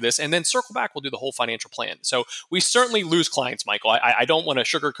go through this and then circle back. We'll do the whole financial plan. So we certainly lose clients, Michael. I don't want to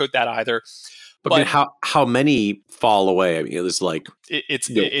sugarcoat that either. But I mean, how many fall away? I mean, it was like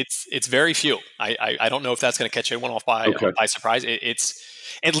it's very few. I don't know if that's going to catch anyone off by surprise. It's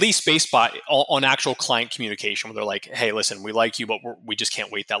at least based on actual client communication, where they're like, "Hey, listen, we like you, but we just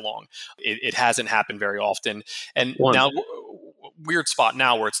can't wait that long." It hasn't happened very often, and now weird spot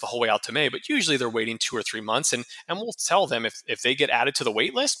now where it's the whole way out to May, but usually they're waiting 2 or 3 months, and we'll tell them if they get added to the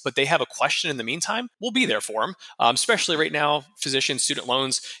wait list, but they have a question in the meantime, we'll be there for them. Especially right now, physicians, student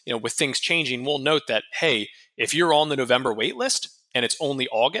loans, with things changing, we'll note that, hey, if you're on the November wait list and it's only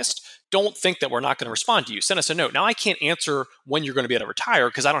August, don't think that we're not going to respond to you. Send us a note. Now, I can't answer when you're going to be able to retire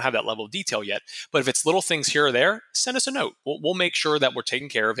because I don't have that level of detail yet. But if it's little things here or there, send us a note. We'll make sure that we're taking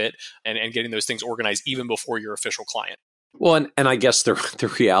care of it and getting those things organized even before your official client. Well, and I guess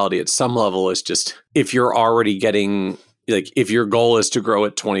the reality at some level is just if you're already getting, like if your goal is to grow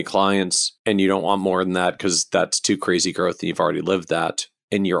at 20 clients and you don't want more than that because that's too crazy growth and you've already lived that,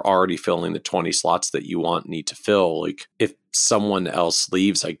 and you're already filling the 20 slots that you need to fill, like if someone else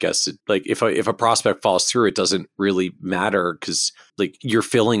leaves, I guess if a prospect falls through, it doesn't really matter because like you're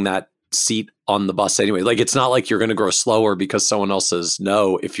filling that seat on the bus anyway. Like it's not like you're going to grow slower because someone else says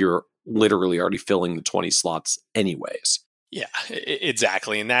no if you're literally already filling the 20 slots anyways. Yeah,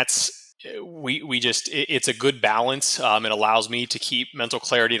 exactly. And that's, it's a good balance. It allows me to keep mental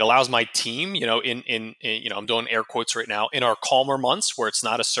clarity. It allows my team, in I'm doing air quotes right now, in our calmer months where it's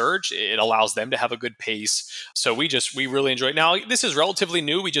not a surge, it allows them to have a good pace. So we really enjoy it. Now, this is relatively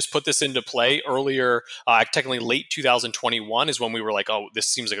new. We just put this into play earlier, technically late 2021 is when we were like, oh, this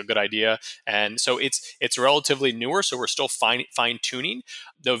seems like a good idea. And so it's relatively newer. So we're still fine tuning.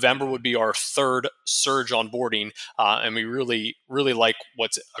 November would be our 3rd surge onboarding. And we really, really like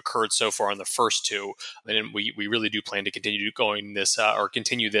what's occurred so far on the first 2. And we really do plan to continue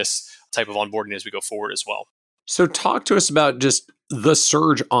continue this type of onboarding as we go forward as well. So talk to us about just the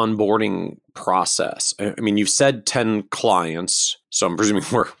surge onboarding process. I mean, you've said 10 clients, so I'm presuming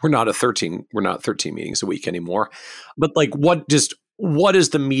we're not 13 meetings a week anymore. But like what does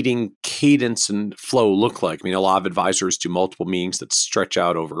the meeting cadence and flow look like? I mean, a lot of advisors do multiple meetings that stretch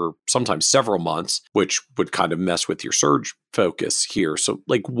out over sometimes several months, which would kind of mess with your surge focus here. So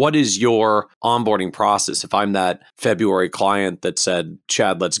like, what is your onboarding process? If I'm that February client that said,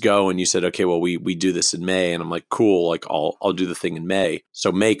 Chad, let's go. And you said, okay, well, we do this in May. And I'm like, cool, like I'll do the thing in May.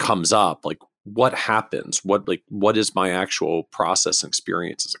 So May comes up, like what happens? What is my actual process and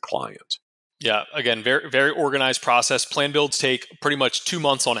experience as a client? Yeah, again, very, very organized process. Plan builds take pretty much 2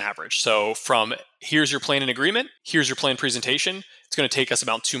 months on average. So from here's your plan and agreement, here's your plan presentation, it's going to take us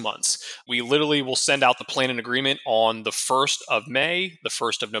about 2 months. We literally will send out the plan and agreement on the 1st of May, the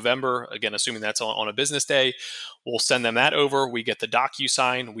 1st of November, again, assuming that's on a business day. We'll send them that over. We get the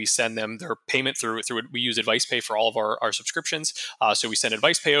DocuSign. We send them their payment through we use AdvicePay for all of our subscriptions. So we send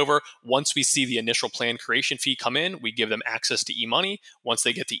AdvicePay over. Once we see the initial plan creation fee come in, we give them access to eMoney. Once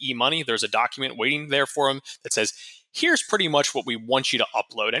they get the eMoney, there's a document waiting there for them that says, here's pretty much what we want you to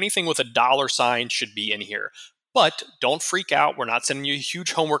upload. Anything with a $sign should be in here. But don't freak out. We're not sending you a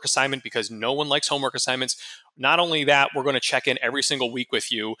huge homework assignment because no one likes homework assignments. Not only that, we're going to check in every single week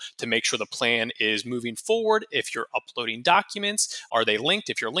with you to make sure the plan is moving forward. If you're uploading documents, are they linked?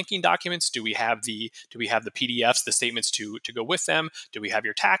 If you're linking documents, do we have the PDFs, the statements to go with them? Do we have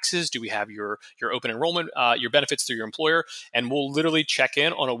your taxes? Do we have your open enrollment, your benefits through your employer? And we'll literally check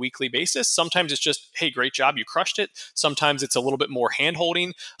in on a weekly basis. Sometimes it's just, hey, great job, you crushed it. Sometimes it's a little bit more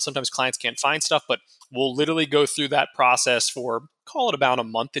hand-holding. Sometimes clients can't find stuff, but we'll literally go through that process for call it about a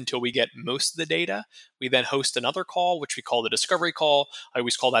month until we get most of the data. We then host another call, which we call the discovery call. I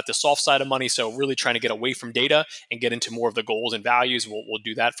always call that the soft side of money. So really trying to get away from data and get into more of the goals and values. We'll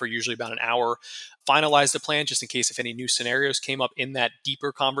do that for usually about an hour. Finalize the plan just in case if any new scenarios came up in that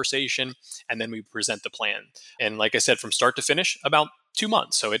deeper conversation. And then we present the plan. And like I said, from start to finish, about 2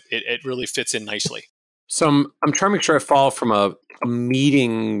 months. So it really fits in nicely. So I'm trying to make sure I follow from a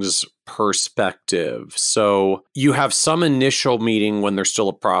meetings perspective. So you have some initial meeting when they're still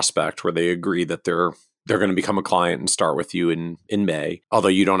a prospect where they agree that they're going to become a client and start with you in May. Although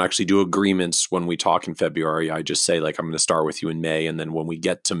you don't actually do agreements when we talk in February. I just say like, I'm going to start with you in May. And then when we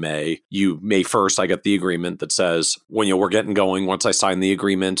get to May 1st, I get the agreement that says when we're getting going, once I sign the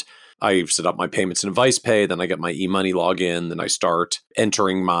agreement, I set up my payments in AdvicePay, then I get my eMoney login, then I start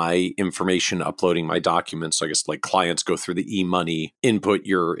entering my information, uploading my documents. So I guess like clients go through the eMoney input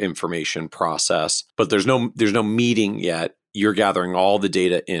your information process, but there's no meeting yet. You're gathering all the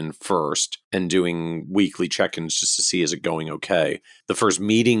data in first and doing weekly check-ins just to see is it going okay. The first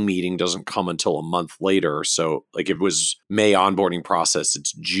meeting doesn't come until a month later. So like if it was May onboarding process,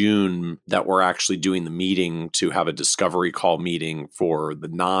 it's June that we're actually doing the meeting to have a discovery call meeting for the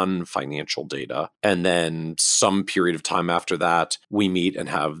non-financial data. And then some period of time after that, we meet and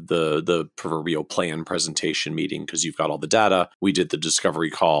have the proverbial plan presentation meeting because you've got all the data. We did the discovery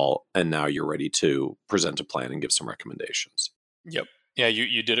call and now you're ready to present a plan and give some recommendations. Yep. Yeah,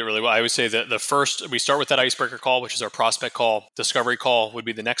 you did it really well. I would say that the first, we start with that icebreaker call, which is our prospect call. Discovery call would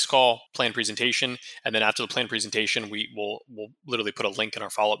be the next call, plan presentation. And then after the plan presentation, we'll literally put a link in our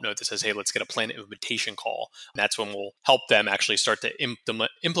follow-up note that says, hey, let's get a plan implementation call. And that's when we'll help them actually start to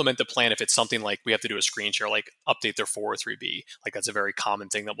implement the plan. If it's something like we have to do a screen share, like update their 403B, like that's a very common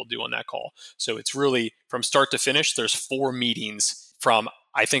thing that we'll do on that call. So it's really from start to finish, there's 4 meetings from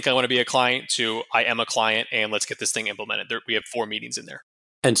I think I want to be a client to I am a client and let's get this thing implemented. We have 4 meetings in there.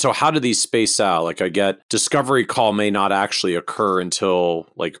 And so how do these space out? Like I get discovery call may not actually occur until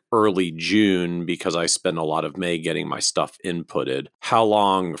like early June because I spend a lot of May getting my stuff inputted. How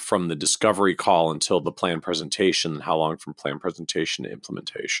long from the discovery call until the plan presentation? And how long from plan presentation to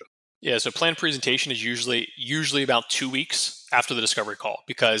implementation? Yeah, so plan presentation is usually about 2 weeks after the discovery call,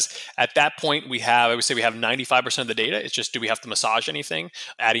 because at that point I would say we have 95% of the data. It's just, do we have to massage anything?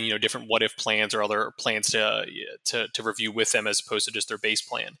 Adding, different what if plans or other plans to review with them as opposed to just their base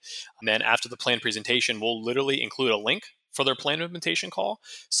plan. And then after the plan presentation, we'll literally include a link for their plan implementation call.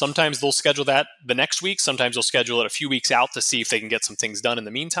 Sometimes they'll schedule that the next week. Sometimes they'll schedule it a few weeks out to see if they can get some things done in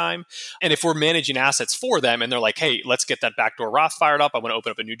the meantime. And if we're managing assets for them and they're like, hey, let's get that backdoor Roth fired up, I want to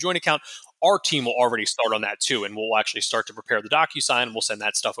open up a new joint account, our team will already start on that too. And we'll actually start to prepare the DocuSign and we'll send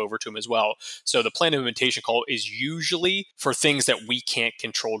that stuff over to them as well. So the plan implementation call is usually for things that we can't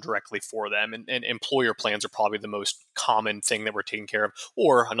control directly for them. And employer plans are probably the most common thing that we're taking care of.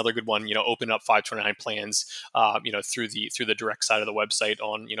 Or another good one, open up 529 plans, through the direct side of the website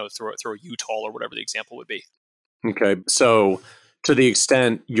on, through a UTOL or whatever the example would be. Okay. So to the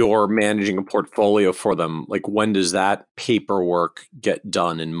extent you're managing a portfolio for them, like when does that paperwork get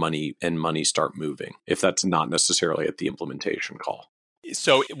done and money start moving, if that's not necessarily at the implementation call?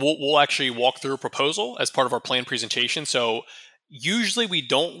 So we'll actually walk through a proposal as part of our plan presentation. So usually we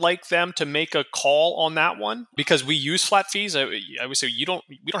don't like them to make a call on that one because we use flat fees. I would say we don't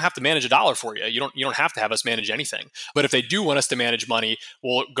have to manage $1 for you. You don't have to have us manage anything. But if they do want us to manage money,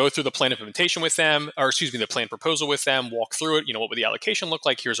 we'll go through the plan implementation with them, the plan proposal with them, walk through it. What would the allocation look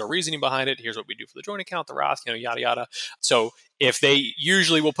like? Here's our reasoning behind it. Here's what we do for the joint account, the Roth, yada, yada. So if they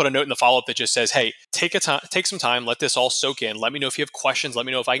usually will put a note in the follow-up that just says, hey, take some time, let this all soak in. Let me know if you have questions. Let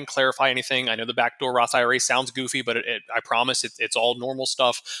me know if I can clarify anything. I know the backdoor Roth IRA sounds goofy, but I promise it's all normal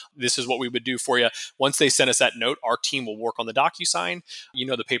stuff. This is what we would do for you. Once they send us that note, our team will work on the DocuSign.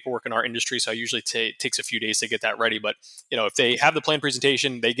 The paperwork in our industry, so I usually takes a few days to get that ready. But, if they have the plan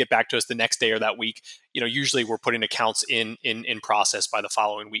presentation, they get back to us the next day or that week. Usually we're putting accounts in process by the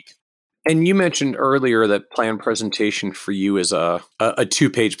following week. And you mentioned earlier that plan presentation for you is a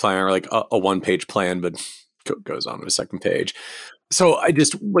 2-page plan or like a 1-page plan, but goes on to a second page. So I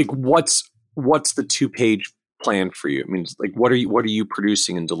just like, what's the 2-page plan for you? It means like, what are you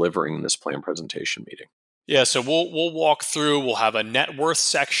producing and delivering in this plan presentation meeting? Yeah, so we'll walk through. We'll have a net worth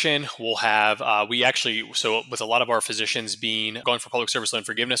section. We'll have so with a lot of our physicians going for public service loan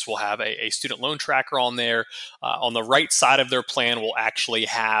forgiveness, we'll have a student loan tracker on there. On the right side of their plan, we'll actually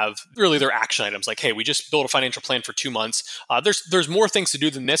have really their action items. Like, hey, we just built a financial plan for 2 months. There's more things to do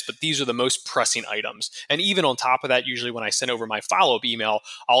than this, but these are the most pressing items. And even on top of that, usually when I send over my follow-up email,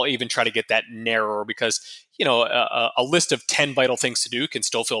 I'll even try to get that narrower because a list of 10 vital things to do can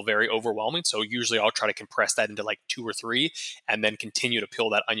still feel very overwhelming. So usually I'll try to compress that into like 2 or 3 and then continue to peel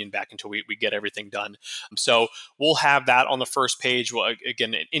that onion back until we get everything done. So we'll have that on the first page. Well,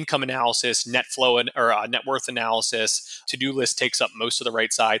 again, an income analysis, net flow or net worth analysis, to-do list takes up most of the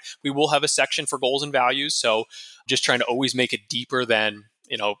right side. We will have a section for goals and values. So just trying to always make it deeper than,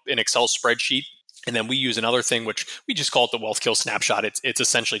 an Excel spreadsheet. And then we use another thing, which we just call it the Wealth Kill Snapshot. It's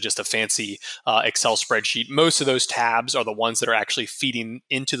essentially just a fancy Excel spreadsheet. Most of those tabs are the ones that are actually feeding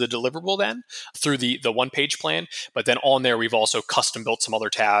into the deliverable then through the one-page plan. But then on there, we've also custom built some other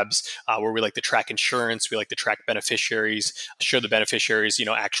tabs where we like to track insurance. We like to track beneficiaries, show the beneficiaries,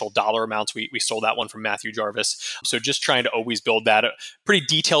 actual dollar amounts. We stole that one from Matthew Jarvis. So just trying to always build that. A pretty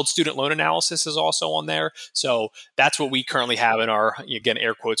detailed student loan analysis is also on there. So that's what we currently have in our, again,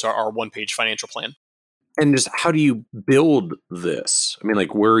 air quotes, our one-page financial plan. And just how do you build this? I mean,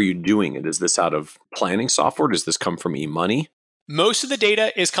 like, where are you doing it? Is this out of planning software? Does this come from eMoney? Most of the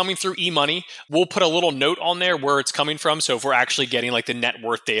data is coming through eMoney. We'll put a little note on there where it's coming from. So if we're actually getting like the net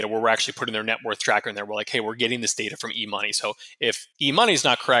worth data, where we're actually putting their net worth tracker in there, we're like, hey, we're getting this data from eMoney. So if eMoney is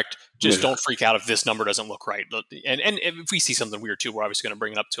not correct, just don't freak out if this number doesn't look right. And if we see something weird too, we're obviously going to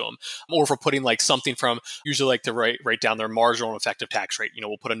bring it up to them. Or if we're putting like something from, usually like to write down their marginal effective tax rate,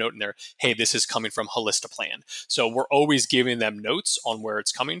 we'll put a note in there, hey, this is coming from Holistiplan. So we're always giving them notes on where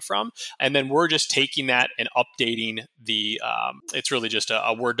it's coming from. And then we're just taking that and updating it's really just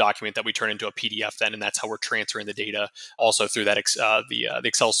a Word document that we turn into a PDF then, and that's how we're transferring the data also through that the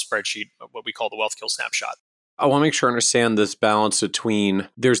Excel spreadsheet, what we call the Wealth Kill Snapshot. I want to make sure I understand this balance between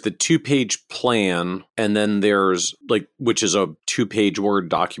there's the 2-page plan and then there's which is a 2-page Word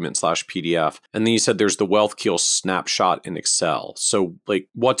document / PDF. And then you said there's the Wealth Kill Snapshot in Excel. So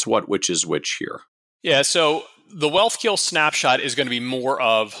what's what, which is which here? Yeah. So the Wealth Kill Snapshot is going to be more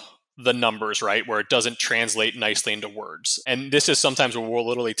of the numbers, right? Where it doesn't translate nicely into words. And this is sometimes where we'll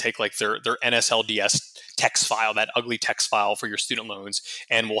literally take like their NSLDS text file, that ugly text file for your student loans,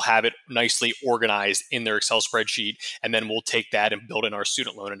 and we'll have it nicely organized in their Excel spreadsheet. And then we'll take that and build in our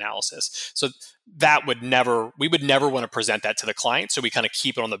student loan analysis. So we would never want to present that to the client. So we kind of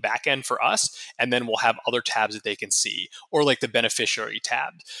keep it on the back end for us. And then we'll have other tabs that they can see, or like the beneficiary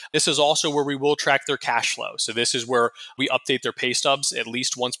tab. This is also where we will track their cash flow. So this is where we update their pay stubs at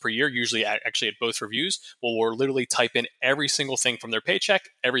least once per year, usually actually at both reviews. We'll literally type in every single thing from their paycheck,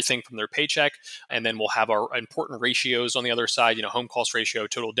 everything from their paycheck. And then we'll have our important ratios on the other side, home cost ratio,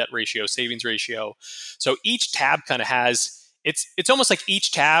 total debt ratio, savings ratio. So each tab kind of has, it's almost like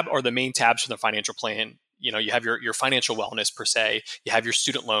each tab are the main tabs for the financial plan. You have your financial wellness per se, you have your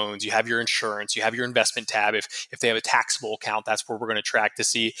student loans, you have your insurance, you have your investment tab. If they have a taxable account, that's where we're going to track to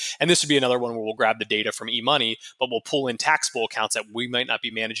see. And this would be another one where we'll grab the data from eMoney, but we'll pull in taxable accounts that we might not be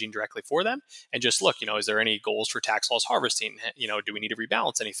managing directly for them and just look, is there any goals for tax loss harvesting? Do we need to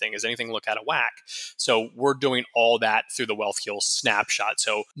rebalance anything? Is anything look out of whack? So we're doing all that through the Wealth Kill Snapshot.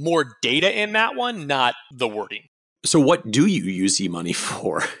 So more data in that one, not the wording. So what do you use eMoney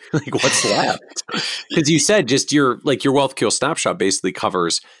for? What's left? Because you said just your Wealth Kill Snapshot basically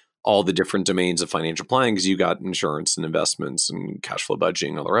covers all the different domains of financial planning because you got insurance and investments and cash flow budgeting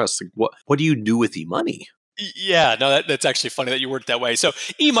and all the rest. What do you do with eMoney? Yeah, no, that's actually funny that you worded it that way. So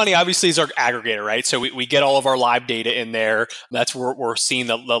eMoney obviously is our aggregator, right? So we get all of our live data in there. That's where we're seeing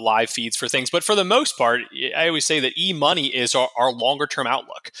the live feeds for things. But for the most part, I always say that eMoney is our longer term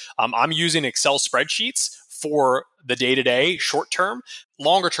outlook. I'm using Excel spreadsheets for the day-to-day, short-term.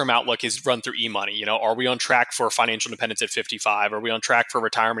 Longer-term outlook is run through eMoney. Are we on track for financial independence at 55? Are we on track for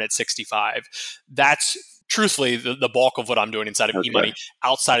retirement at 65? That's truthfully the bulk of what I'm doing inside of eMoney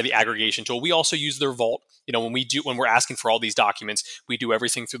outside of the aggregation tool. We also use their vault. When we're asking for all these documents, we do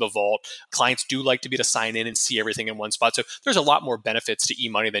everything through the vault. Clients do like to be able to sign in and see everything in one spot. So there's a lot more benefits to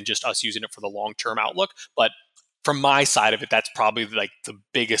eMoney than just us using it for the long-term outlook. But from my side of it, that's probably like the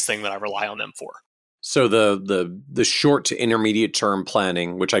biggest thing that I rely on them for. So the short to intermediate term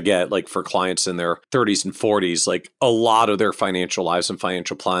planning, which I get for clients in their 30s and 40s, a lot of their financial lives and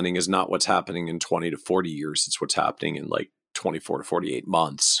financial planning is not what's happening in 20 to 40 years. It's what's happening in 24 to 48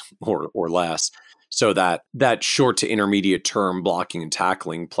 months or less. So that short to intermediate term blocking and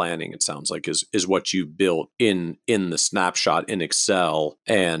tackling planning, it sounds like is what you built in the snapshot in Excel,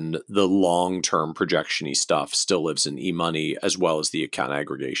 and the long-term projection-y stuff still lives in eMoney as well as the account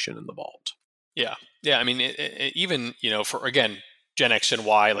aggregation in the vault. Yeah. I mean, even, for, again, Gen X, Gen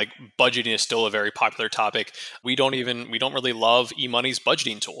Y, like budgeting is still a very popular topic. We don't really love eMoney's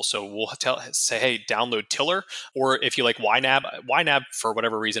budgeting tool. So we'll say, hey, download Tiller. Or if you like YNAB, for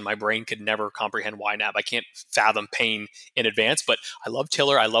whatever reason, my brain could never comprehend YNAB. I can't fathom paying in advance, but I love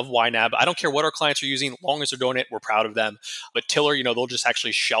Tiller. I love YNAB. I don't care what our clients are using. As long as they're doing it, we're proud of them. But Tiller, they'll just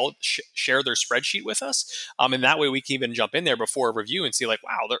actually share their spreadsheet with us. And that way we can even jump in there before a review and see like,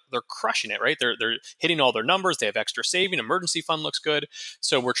 wow, they're crushing it, right? They're hitting all their numbers. They have extra saving. Emergency fund looks good.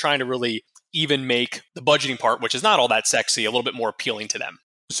 So we're trying to really even make the budgeting part, which is not all that sexy, a little bit more appealing to them.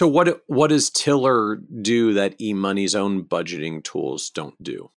 So what does Tiller do that eMoney's own budgeting tools don't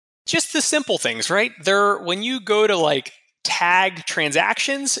do? Just the simple things, right? When you go to like tag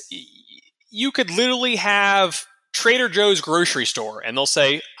transactions, you could literally have Trader Joe's grocery store and they'll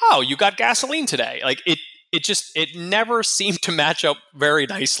say, oh, you got gasoline today. Like it never seemed to match up very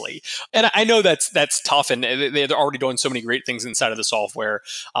nicely. And I know that's tough, and they're already doing so many great things inside of the software.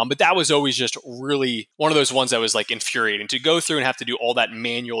 But that was always just really one of those ones that was like infuriating to go through and have to do all that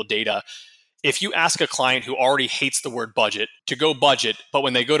manual data. If you ask a client who already hates the word budget to go budget, but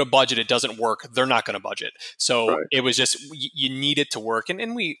when they go to budget, it doesn't work, they're not going to budget. So right. It was just, you need it to work.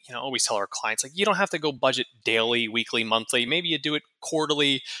 And we always tell our clients, like, you don't have to go budget daily, weekly, monthly. Maybe you do it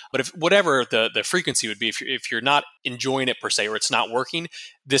quarterly, but if whatever the frequency would be, if you're not enjoying it per se, or it's not working,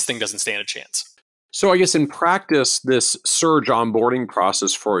 this thing doesn't stand a chance. So I guess in practice, this surge onboarding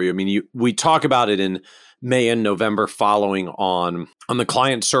process for you, I mean, we talk about it in May and November following on the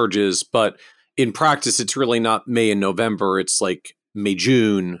client surges, but in practice, it's really not May and November. It's like May,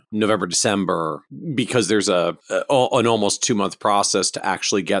 June, November, December, because there's an almost 2-month process to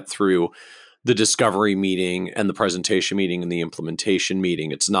actually get through the discovery meeting and the presentation meeting and the implementation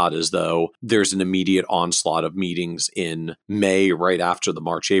meeting. It's not as though there's an immediate onslaught of meetings in May right after the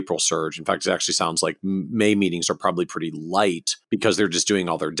March, April surge. In fact, it actually sounds like May meetings are probably pretty light because they're just doing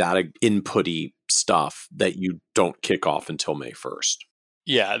all their data inputty stuff that you don't kick off until May 1st.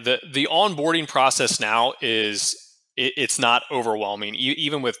 Yeah, the onboarding process now it's not overwhelming.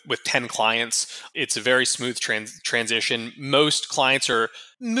 Even with 10 clients, it's a very smooth transition. Most clients are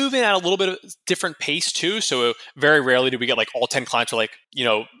moving at a little bit of different pace too. So very rarely do we get like all 10 clients are like,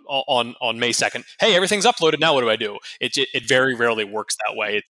 on May 2nd, hey, everything's uploaded. Now what do I do? It very rarely works that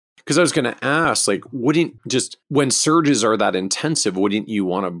way. Because I was going to ask, like, when surges are that intensive, wouldn't you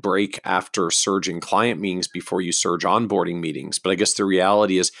want to break after surging client meetings before you surge onboarding meetings? But I guess the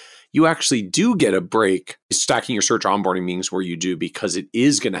reality is you actually do get a break stacking your surge onboarding meetings where you do, because it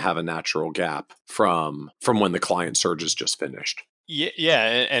is going to have a natural gap from when the client surge is just finished.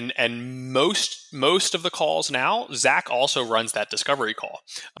 Yeah, and most of the calls now, Zach also runs that discovery call.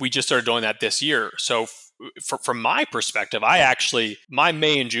 We just started doing that this year. So from my perspective, my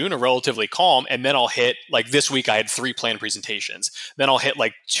May and June are relatively calm, and then I'll hit, like this week I had 3 planned presentations. Then I'll hit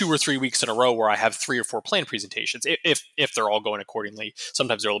like 2 or 3 weeks in a row where I have 3 or 4 planned presentations, if they're all going accordingly.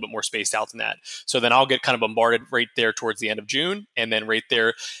 Sometimes they're a little bit more spaced out than that. So then I'll get kind of bombarded right there towards the end of June, and then right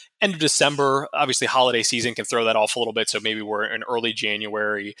there end of December. Obviously holiday season can throw that off a little bit, so maybe we're in early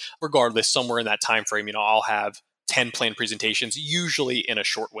January. Regardless, somewhere in that time frame, I'll have 10 planned presentations, usually in a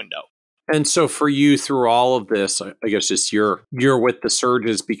short window. And so for you, through all of this, I guess just you're with the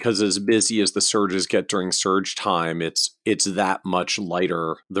surges, because as busy as the surges get during surge time, it's that much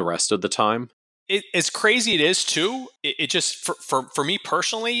lighter the rest of the time. As crazy it is too, it just for me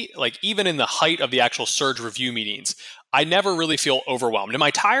personally, like even in the height of the actual surge review meetings, I never really feel overwhelmed. Am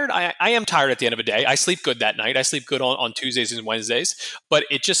I tired? I am tired at the end of a day. I sleep good that night. I sleep good on Tuesdays and Wednesdays, but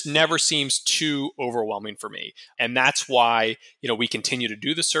it just never seems too overwhelming for me. And that's why, we continue to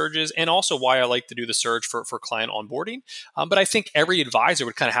do the surges, and also why I like to do the surge for client onboarding. But I think every advisor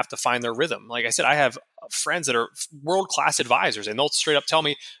would kind of have to find their rhythm. Like I said, I have friends that are world-class advisors, and they'll straight up tell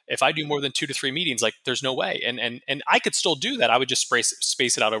me, if I do more than 2 to 3 meetings, like there's no way. And I could still do that. I would just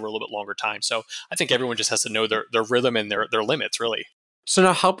space it out over a little bit longer time. So I think everyone just has to know their rhythm and their limits, really. So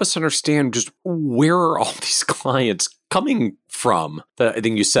now help us understand just where are all these clients coming from? I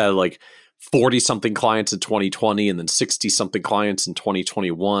think you said like 40-something clients in 2020 and then 60-something clients in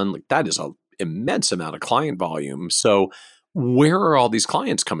 2021. Like that is an immense amount of client volume. So where are all these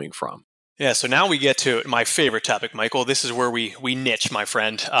clients coming from? Yeah, so now we get to my favorite topic, Michael. This is where we niche, my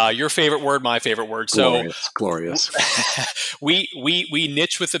friend. Your favorite word, my favorite word. Glorious. we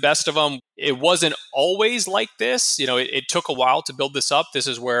niche with the best of them. It wasn't always like this. It took a while to build this up. This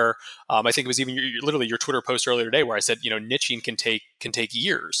is where I think it was even literally your Twitter post earlier today where I said, niching can take can take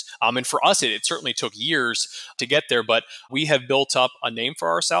years. And for us, it certainly took years to get there, but we have built up a name for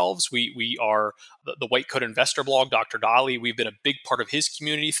ourselves. We are the White Coat Investor blog, Dr. Dolly. We've been a big part of his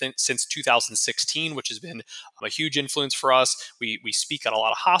community since 2016, which has been a huge influence for us. We speak at a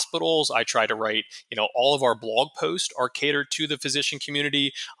lot of hospitals. I try to write, all of our blog posts are catered to the physician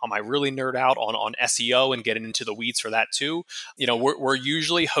community. I really nerd out on SEO and getting into the weeds for that too. We're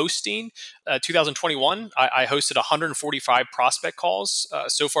usually hosting 2021. I hosted 145 prospect calls.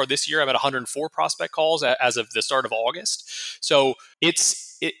 So far this year, I'm at 104 prospect calls as of the start of August. So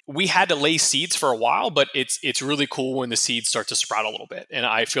we had to lay seeds for a while, but it's really cool when the seeds start to sprout a little bit. And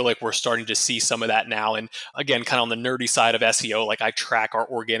I feel like we're starting to see some of that now. And again, kind of on the nerdy side of SEO, like I track our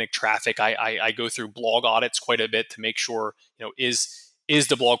organic traffic. I go through blog audits quite a bit to make sure, is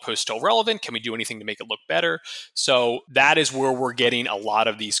the blog post still relevant? Can we do anything to make it look better? So that is where we're getting a lot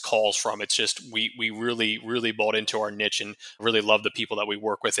of these calls from. It's just we really, really bought into our niche and really love the people that we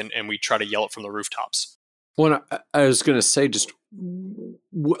work with, and we try to yell it from the rooftops. Well, I was going to say, just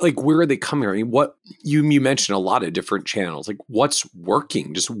like, where are they coming? I mean, what you mentioned a lot of different channels. Like, what's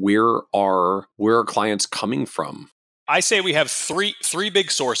working? Just where are clients coming from? I say we have three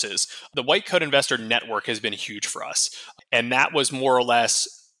big sources. The White Coat Investor Network has been huge for us, and that was more or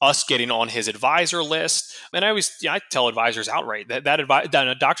less us getting on his advisor list. And I tell advisors outright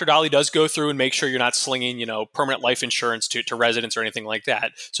that Dr. Dolly does go through and make sure you're not slinging, permanent life insurance to residents or anything like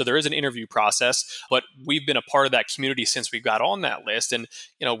that. So there is an interview process, but we've been a part of that community since we got on that list. And,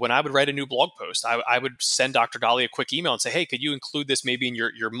 when I would write a new blog post, I would send Dr. Dolly a quick email and say, hey, could you include this maybe in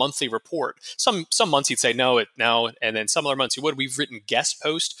your monthly report? Some months he'd say no. And then some other months he would. We've written guest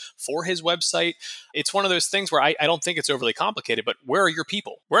posts for his website. It's one of those things where I don't think it's overly complicated, but where are your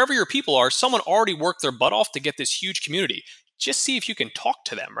people? Wherever your people are, someone already worked their butt off to get this huge community. Just see if you can talk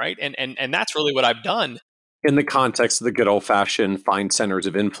to them, right? And that's really what I've done. In the context of the good old-fashioned find centers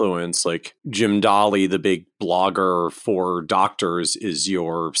of influence, like Jim Dolly, the big blogger for doctors, is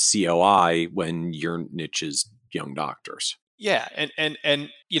your COI when your niche is young doctors. Yeah, and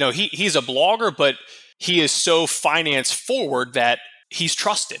he's a blogger, but he is so finance forward that he's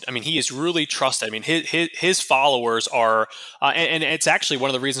trusted. I mean, he is really trusted. I mean, his followers are, and it's actually one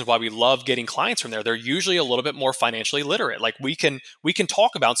of the reasons why we love getting clients from there. They're usually a little bit more financially literate. Like we can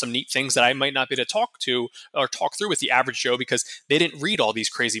talk about some neat things that I might not be able to talk to or talk through with the average Joe because they didn't read all these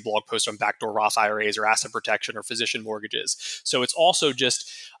crazy blog posts on backdoor Roth IRAs or asset protection or physician mortgages. So it's also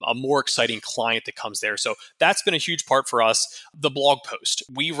just a more exciting client that comes there. So that's been a huge part for us. The blog post.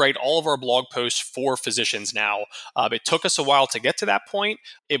 We write all of our blog posts for physicians now. It took us a while to get to that point.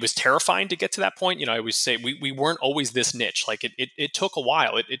 It was terrifying to get to that point. I always say we weren't always this niche. Like it took a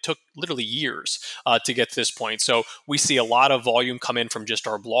while. It took literally years to get to this point. So we see a lot of volume come in from just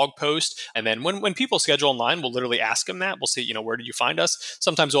our blog post. And then when people schedule online, we'll literally ask them that. We'll say, where did you find us?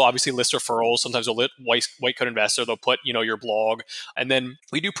 Sometimes we'll obviously list referrals. Sometimes we'll White Coat Investor. They'll put, your blog. And then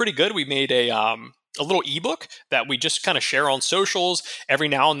we do pretty good. We made a little ebook that we just kind of share on socials. Every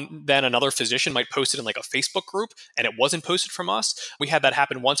now and then another physician might post it in like a Facebook group and it wasn't posted from us. We had that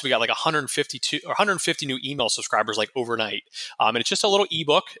happen once. We got like 150 new email subscribers like overnight. And it's just a little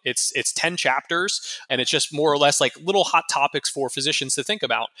ebook. It's 10 chapters and it's just more or less like little hot topics for physicians to think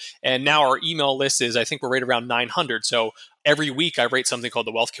about. And now our email list is, I think we're right around 900. So every week I write something called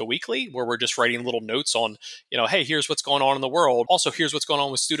the Wealth Kill Weekly, where we're just writing little notes on, hey, here's what's going on in the world. Also, here's what's going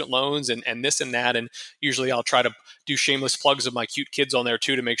on with student loans and this and that. And usually I'll try to do shameless plugs of my cute kids on there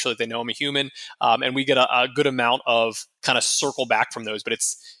too, to make sure that they know I'm a human. And we get a good amount of kind of circle back from those. But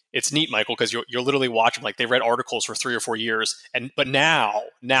it's neat, Michael, because you're literally watching, like they read articles for 3 or 4 years. But now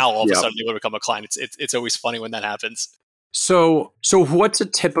all of a sudden they will become a client. It's always funny when that happens. So what's a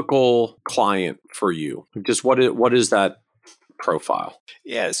typical client for you? Just what is that profile?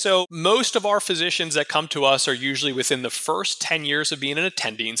 Yeah, so most of our physicians that come to us are usually within the first 10 years of being an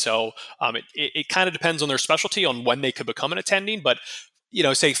attending. So it kind of depends on their specialty on when they could become an attending, but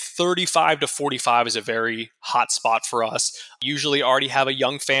say 35 to 45 is a very hot spot for us. Usually already have a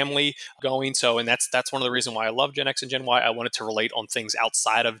young family going. And that's one of the reasons why I love Gen X and Gen Y. I wanted to relate on things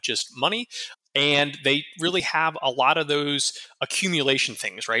outside of just money. And they really have a lot of those accumulation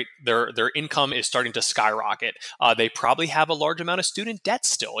things, right? Their income is starting to skyrocket. They probably have a large amount of student debt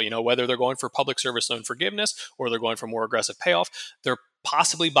still, whether they're going for public service loan forgiveness or they're going for more aggressive payoff. They're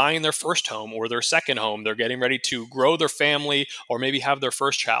possibly buying their first home or their second home. They're getting ready to grow their family or maybe have their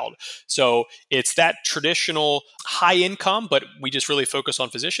first child. So it's that traditional high income, but we just really focus on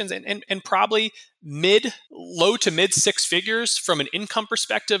physicians and probably low to mid six figures from an income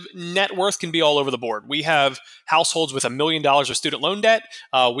perspective, net worth can be all over the board. We have households with $1 million of student loan debt.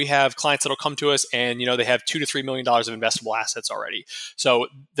 We have clients that'll come to us and, they have $2 to $3 million of investable assets already. So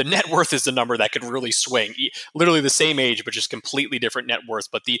the net worth is the number that could really swing. Literally the same age, but just completely different net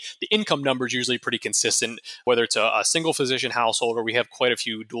worth. But the income number is usually pretty consistent, whether it's a single physician household or we have quite a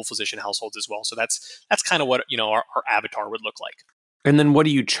few dual physician households as well. So that's kind of what our avatar would look like. And then what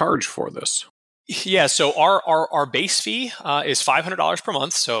do you charge for this? Yeah, so our base fee is $500 per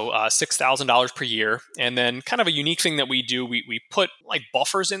month, so $6,000 per year, and then kind of a unique thing that we do, we put like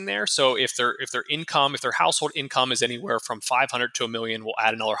buffers in there. So if their household income is anywhere from $500 to $1 million, we'll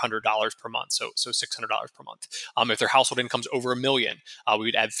add another $100 per month, so $600 per month. If their household income's over $1 million, we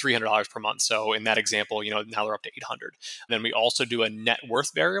would add $300 per month. So in that example, now they're up to $800. Then we also do a net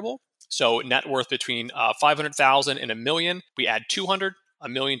worth variable. So net worth between $500,000 and $1 million, we add $200.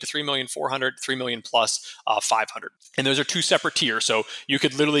 $1 million to $3 million, $400, $3 million plus $500. And those are two separate tiers. So you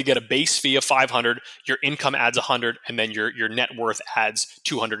could literally get a base fee of $500, your income adds $100, and then your net worth adds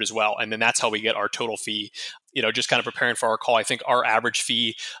 $200 as well. And then that's how we get our total fee. Just kind of preparing for our call, I think our average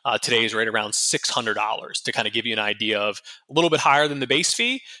fee today is right around $600 to kind of give you an idea of a little bit higher than the base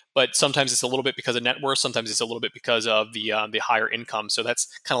fee, but sometimes it's a little bit because of net worth, sometimes it's a little bit because of the higher income. So that's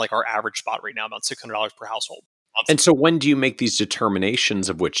kind of like our average spot right now, about $600 per household. And so when do you make these determinations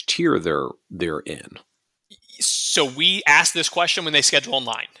of which tier they're in? So we ask this question when they schedule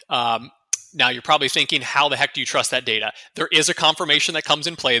online. Now, you're probably thinking, how the heck do you trust that data? There is a confirmation that comes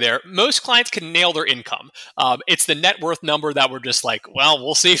in play there. Most clients can nail their income. It's the net worth number that we're just like, well,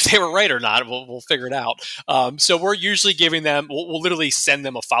 we'll see if they were right or not. We'll figure it out. So we're usually giving them, we'll literally send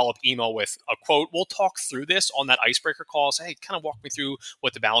them a follow-up email with a quote. We'll talk through this on that icebreaker call. Say, hey, kind of walk me through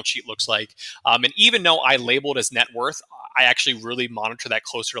what the balance sheet looks like. And even though I labeled as net worth, I actually really monitor that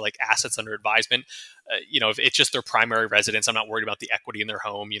closer, like assets under advisement. If it's just their primary residence, I'm not worried about the equity in their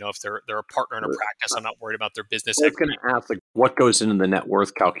home. If they're a partner in a practice, I'm not worried about their business I was equity. going to ask, what goes into the net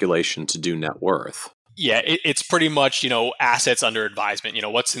worth calculation to do net worth? Yeah, it's pretty much, assets under advisement.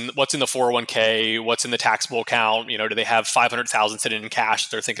 What's in the 401k, what's in the taxable account. Do they have $500,000 sitting in cash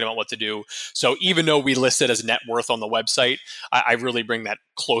that they're thinking about what to do? So even though we list it as net worth on the website, I really bring that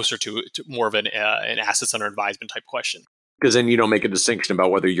closer to more of an assets under advisement type question. Because then you don't make a distinction about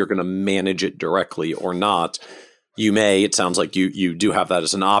whether you're going to manage it directly or not. You may, it sounds like you do have that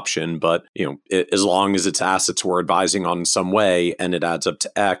as an option, but as long as it's assets we're advising on in some way and it adds up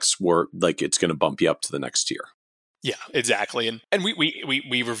to X, it's going to bump you up to the next tier. Yeah, exactly. And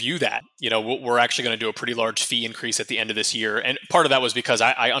we review that. We're actually going to do a pretty large fee increase at the end of this year. And part of that was because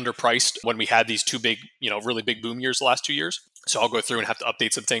I underpriced when we had these two big, really big boom years the last 2 years. So I'll go through and have to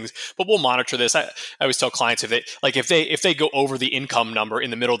update some things, but we'll monitor this. I always tell clients if they go over the income number in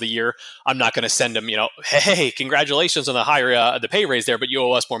the middle of the year, I'm not going to send them, hey, congratulations on the higher the pay raise there, but you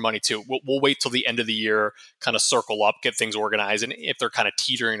owe us more money too. We'll wait till the end of the year, kind of circle up, get things organized, and if they're kind of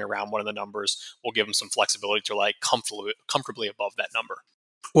teetering around one of the numbers, we'll give them some flexibility to comfortably above that number.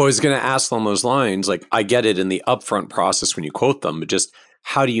 Well, I was going to ask along those lines, I get it in the upfront process when you quote them, but just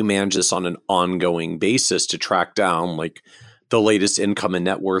how do you manage this on an ongoing basis to track down the latest income and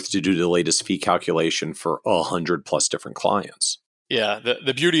net worth to do the latest fee calculation for 100 plus different clients? Yeah,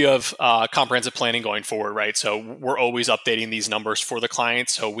 the beauty of comprehensive planning going forward, right? So we're always updating these numbers for the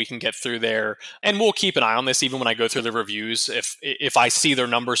clients so we can get through there. And we'll keep an eye on this even when I go through the reviews. If I see their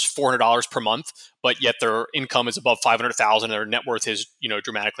numbers $400 per month, but yet their income is above $500,000, their net worth is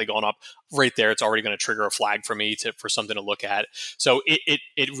dramatically gone up, right there, it's already going to trigger a flag for me for something to look at. So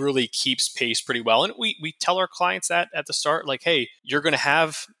it really keeps pace pretty well. And we tell our clients that at the start, hey, you're going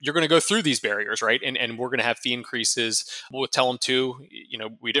to go through these barriers, right? And we're going to have fee increases. We'll tell them too.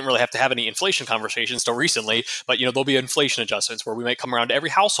 We didn't really have to have any inflation conversations till recently, but there'll be inflation adjustments where we might come around to every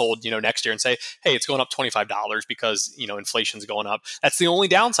household, next year and say, hey, it's going up $25 because inflation's going up. That's the only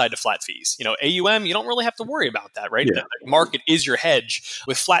downside to flat fees. AUM, you don't really have to worry about that, right? Yeah. The market is your hedge.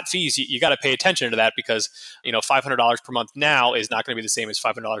 With flat fees, you got to pay attention to that because $500 per month now is not going to be the same as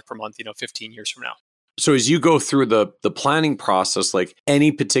 $500 per month 15 years from now. So as you go through the planning process,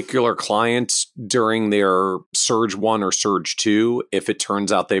 any particular clients during their Surge 1 or Surge 2, if it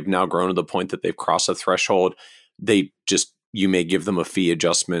turns out they've now grown to the point that they've crossed a threshold, you may give them a fee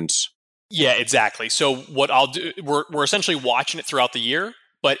adjustment. Yeah, exactly. So what I'll do, we're essentially watching it throughout the year.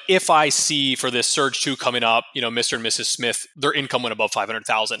 But if I see for this Surge 2 coming up, Mr. and Mrs. Smith, their income went above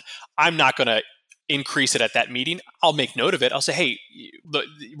 $500,000, I'm not going to increase it at that meeting, I'll make note of it. I'll say, hey,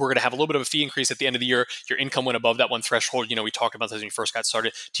 we're going to have a little bit of a fee increase at the end of the year. Your income went above that one threshold. We talked about this when you first got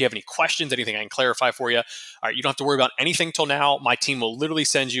started. Do you have any questions? Anything I can clarify for you? All right, you don't have to worry about anything till now. My team will literally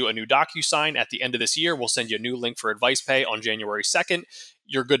send you a new DocuSign at the end of this year. We'll send you a new link for AdvicePay on January 2nd.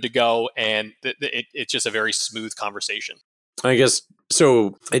 You're good to go. And it's just a very smooth conversation. I guess,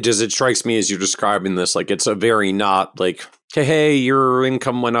 so it strikes me as you're describing this, like it's a very not like, hey, your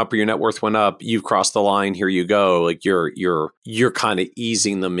income went up or your net worth went up, you've crossed the line, here you go. Like you're kind of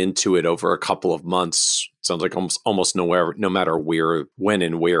easing them into it over a couple of months. Sounds like almost nowhere, no matter when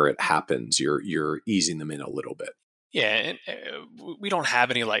and where it happens, you're easing them in a little bit. Yeah, and we don't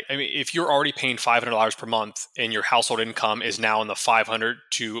have any if you're already paying $500 per month and your household income is now in the $500,000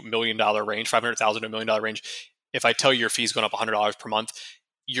 to $1 million range, $500,000 to $1 million range, if I tell you your fee's going up $100 per month,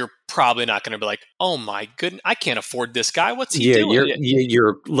 you're probably not going to be like, oh my goodness, I can't afford this guy. What's he doing?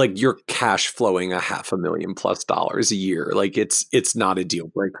 You're cash flowing $500,000+ a year. Like it's not a deal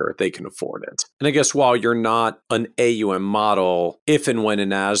breaker if they can afford it. And I guess while you're not an AUM model, if and when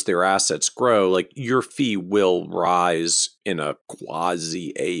and as their assets grow, like your fee will rise in a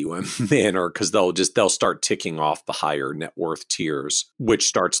quasi AUM manner because they'll start ticking off the higher net worth tiers, which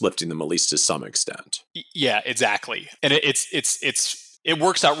starts lifting them at least to some extent. Yeah, exactly. And it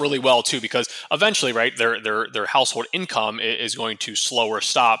works out really well too, because eventually, right, their household income is going to slow or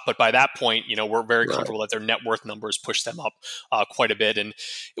stop. But by that point, we're very comfortable that their net worth numbers push them up quite a bit. And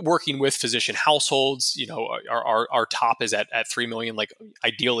working with physician households, our top is at 3 million. Like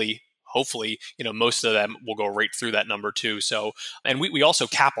ideally, hopefully, most of them will go right through that number too. So, and we also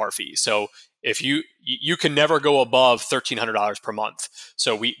cap our fees. So if you can never go above $1,300 per month.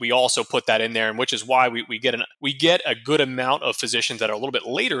 So we also put that in there, and which is why we get a good amount of physicians that are a little bit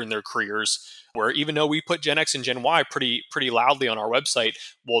later in their careers, where even though we put Gen X and Gen Y pretty loudly on our website,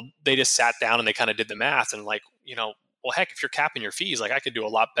 well, they just sat down and they kind of did the math and well, heck, if you're capping your fees, like I could do a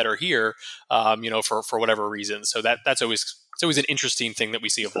lot better here, for whatever reason. So it's always an interesting thing that we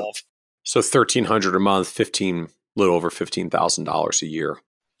see evolve. So $1,300 a month, little over $15,000 a year.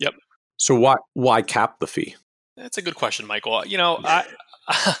 Yep. So why cap the fee? That's a good question, Michael.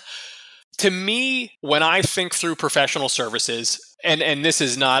 To me, when I think through professional services, and this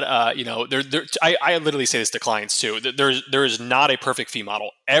is not, I literally say this to clients too. There is not a perfect fee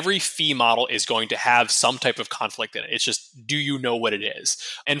model. Every fee model is going to have some type of conflict in it. It's just, do you know what it is?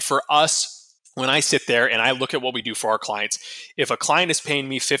 And for us, when I sit there and I look at what we do for our clients, if a client is paying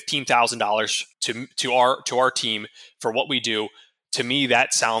me $15,000 to our team for what we do, to me,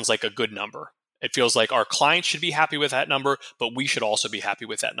 that sounds like a good number. It feels like our clients should be happy with that number, but we should also be happy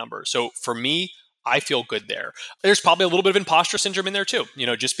with that number. So for me, I feel good there. There's probably a little bit of imposter syndrome in there too.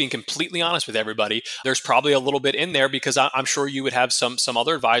 Just being completely honest with everybody, there's probably a little bit in there because I'm sure you would have some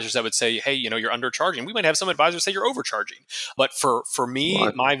other advisors that would say, hey, you're undercharging. We might have some advisors say you're overcharging. But for me,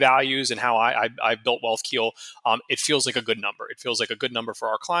 my values and how I built WealthKeel, it feels like a good number. It feels like a good number for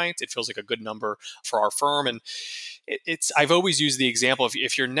our clients. It feels like a good number for our firm. And I've always used the example,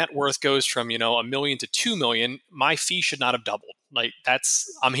 if your net worth goes from, $1 million to $2 million, my fee should not have doubled. Like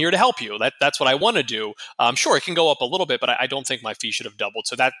I'm here to help you. That's what I want to do. Sure, it can go up a little bit, but I don't think my fee should have doubled.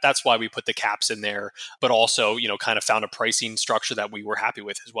 So that's why we put the caps in there, but also, kind of found a pricing structure that we were happy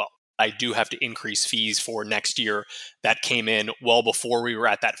with as well. I do have to increase fees for next year. That came in well before we were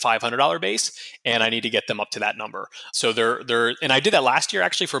at that $500 base, and I need to get them up to that number. So and I did that last year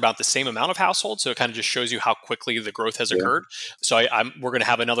actually for about the same amount of households. So it kind of just shows you how quickly the growth has occurred. So we're going to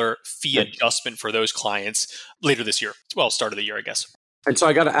have another fee adjustment for those clients later this year. Well, start of the year, I guess. And so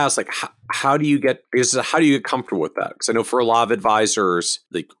I got to ask, how do you get comfortable with that? Because I know for a lot of advisors,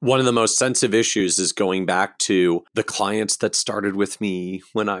 one of the most sensitive issues is going back to the clients that started with me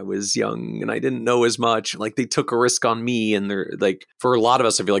when I was young and I didn't know as much. Like they took a risk on me, and they're like, for a lot of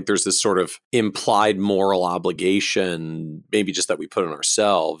us, I feel like there's this sort of implied moral obligation, maybe just that we put on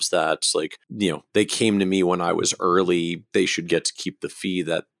ourselves. That's like, they came to me when I was early. They should get to keep the fee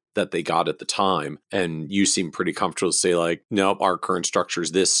that they got at the time. And you seem pretty comfortable to say like, nope, our current structure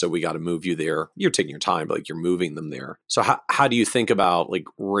is this, so we got to move you there. You're taking your time, but you're moving them there. So how do you think about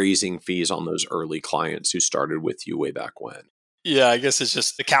raising fees on those early clients who started with you way back when? Yeah, I guess it's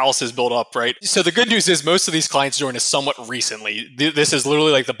just the callus is built up, right? So the good news is most of these clients joined us somewhat recently. This is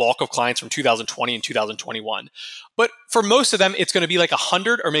literally like the bulk of clients from 2020 and 2021. But for most of them, it's going to be like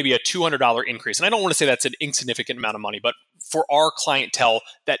 $100 or maybe a $200 increase. And I don't want to say that's an insignificant amount of money, but for our clientele,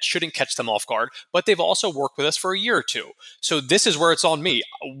 that shouldn't catch them off guard. But they've also worked with us for a year or two. So this is where it's on me.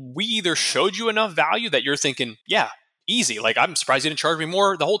 We either showed you enough value that you're thinking, yeah, easy. Like, I'm surprised you didn't charge me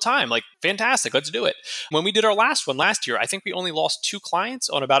more the whole time. Like, fantastic. Let's do it. When we did our last one last year, I think we only lost 2 clients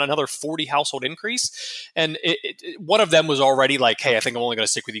on about another 40 household increase. And one of them was already like, hey, I think I'm only going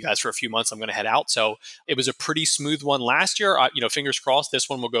to stick with you guys for a few months. I'm going to head out. So it was a pretty smooth one last year. Fingers crossed, this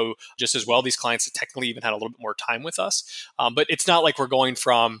one will go just as well. These clients technically even had a little bit more time with us. But it's not like we're going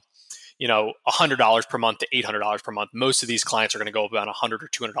from $100 per month to $800 per month. Most of these clients are going to go about $100 or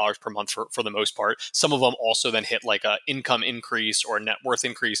 $200 per month for the most part. Some of them also then hit like a income increase or a net worth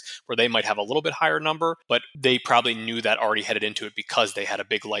increase where they might have a little bit higher number, but they probably knew that already headed into it because they had a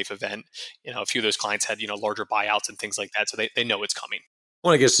big life event. A few of those clients had, larger buyouts and things like that. So they know it's coming.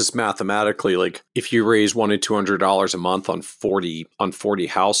 Well, I guess just mathematically, like if you raise $100 to $200 a month on 40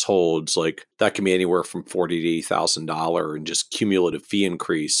 households, like that can be anywhere from $40,000 to $80,000 and just cumulative fee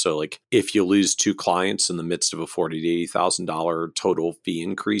increase. So like if you lose 2 clients in the midst of a $40,000 to $80,000 total fee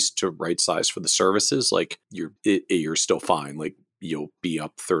increase to right size for the services, like you're still fine. Like you'll be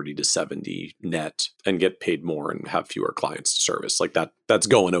up 30 to 70 net and get paid more and have fewer clients to service. Like that's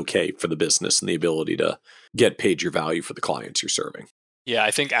going okay for the business and the ability to get paid your value for the clients you're serving. Yeah,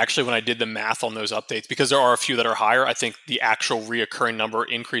 I think actually when I did the math on those updates, because there are a few that are higher, I think the actual reoccurring number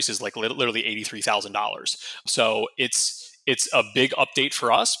increases like literally $83,000. So it's a big update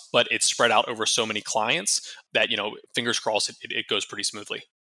for us, but it's spread out over so many clients that, fingers crossed, it goes pretty smoothly.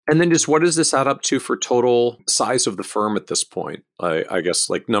 And then just what does this add up to for total size of the firm at this point? I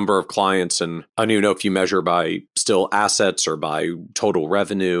guess like number of clients, and I don't even know if you measure by still assets or by total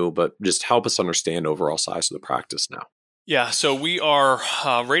revenue, but just help us understand overall size of the practice now. Yeah, so we are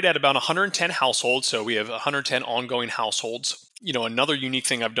right at about 110 households. So we have 110 ongoing households. Another unique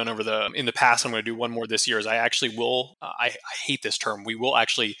thing I've done in the past, I'm going to do one more this year, is I actually will, I hate this term, we will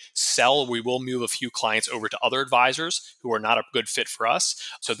actually we will move a few clients over to other advisors who are not a good fit for us.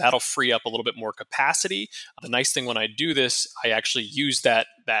 So that'll free up a little bit more capacity. The nice thing when I do this, I actually use that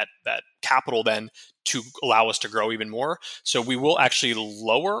capital then to allow us to grow even more. So we will actually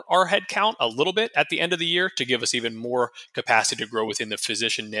lower our headcount a little bit at the end of the year to give us even more capacity to grow within the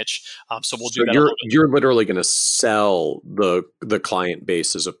physician niche. So we'll do that. You're literally going to sell the client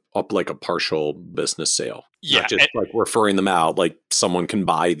base as up like a partial business sale. Yeah, not just like referring them out, like someone can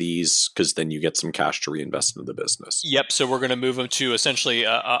buy these because then you get some cash to reinvest into the business. Yep. So we're going to move them to essentially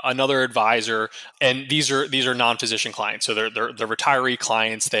another advisor, and these are non-physician clients. So they're retiree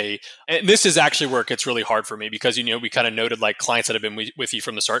clients. And this is actually where it gets really hard for me because we kind of noted like clients that have been with you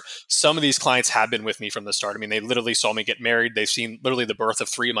from the start. Some of these clients have been with me from the start. I mean, they literally saw me get married. They've seen literally the birth of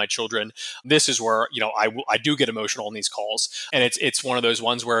 3 of my children. This is where I do get emotional on these calls, and it's one of those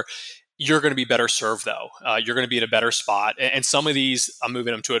ones where you're going to be better served, though. You're going to be in a better spot. And some of these, I'm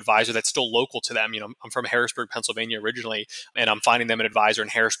moving them to an advisor that's still local to them. I'm from Harrisburg, Pennsylvania originally, and I'm finding them an advisor in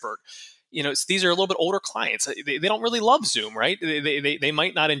Harrisburg. These are a little bit older clients. They don't really love Zoom, right? They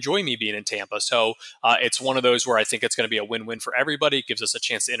might not enjoy me being in Tampa. So it's one of those where I think it's going to be a win-win for everybody. It gives us a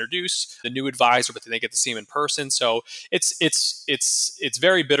chance to introduce the new advisor, but then they get to see him in person. So it's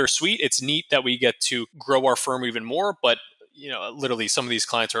very bittersweet. It's neat that we get to grow our firm even more, but literally some of these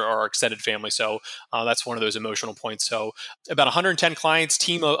clients are our extended family. So that's one of those emotional points. So about 110 clients,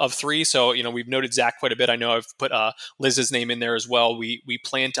 team of 3. So, we've noted Zach quite a bit. I know I've put Liz's name in there as well. We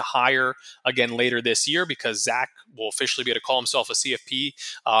plan to hire again later this year because Zach will officially be able to call himself a CFP.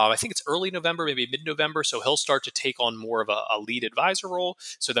 I think it's early November, maybe mid-November. So he'll start to take on more of a lead advisor role.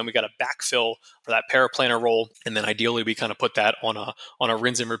 So then we got to backfill for that paraplanner role. And then ideally we kind of put that on a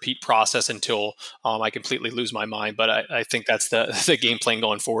rinse and repeat process until I completely lose my mind. But I think that's the game plan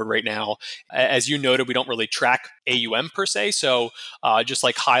going forward right now. As you noted, we don't really track AUM per se. So just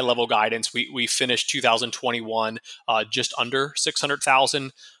like high level guidance, we finished 2021 just under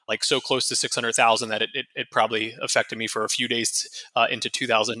 600,000. Like so close to 600,000 that it probably affected me for a few days into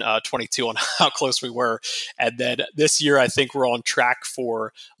 2022 on how close we were. And then this year, I think we're on track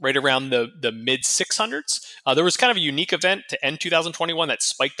for right around the mid 600s. There was kind of a unique event to end 2021 that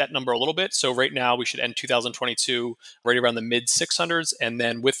spiked that number a little bit. So right now we should end 2022 right around the mid 600s. And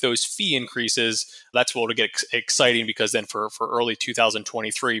then with those fee increases, that's what will get exciting because then for early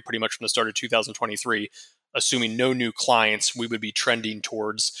 2023, pretty much from the start of 2023, assuming no new clients, we would be trending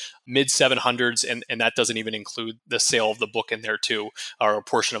towards mid 700s. And that doesn't even include the sale of the book in there too, or a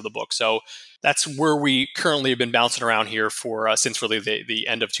portion of the book. So that's where we currently have been bouncing around here for since really the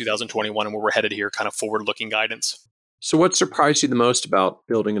end of 2021 and where we're headed here, kind of forward-looking guidance. So what surprised you the most about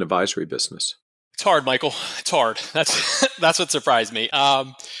building an advisory business? It's hard, Michael. It's hard. That's what surprised me.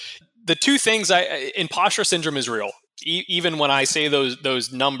 The two things, imposter syndrome is real. Even when I say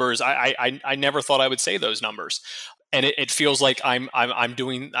those numbers, I never thought I would say those numbers. and it feels like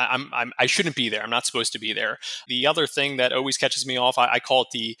I shouldn't be there. I'm not supposed to be there. The other thing that always catches me off, I call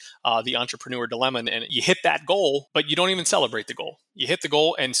it the entrepreneur dilemma. And you hit that goal, but you don't even celebrate the goal. You hit the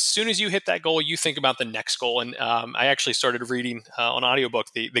goal, and as soon as you hit that goal, you think about the next goal. And I actually started reading on audiobook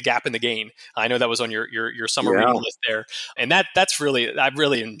the Gap and the Gain. I know that was on your summer reading list there, and I'm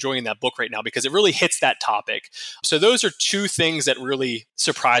really enjoying that book right now because it really hits that topic. So those are two things that really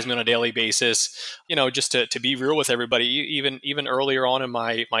surprise me on a daily basis. Just to be real with everybody, even earlier on in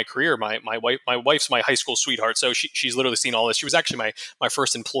my career, my wife's my high school sweetheart, so she's literally seen all this. She was actually my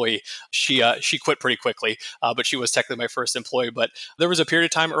first employee. She quit pretty quickly, but she was technically my first employee. But there was a period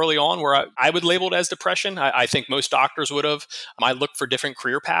of time early on where I would label it as depression. I think most doctors would have. I looked for different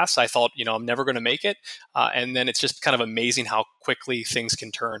career paths. I thought, I'm never going to make it. And then it's just kind of amazing how quickly things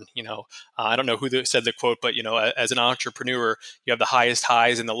can turn. I don't know who said the quote, but, as an entrepreneur, you have the highest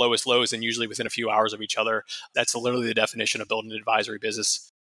highs and the lowest lows, and usually within a few hours of each other. That's literally the definition of building an advisory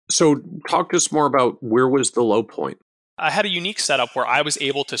business. So talk to us more about where was the low point? I had a unique setup where I was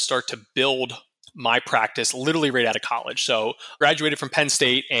able to start to build my practice literally right out of college. So graduated from Penn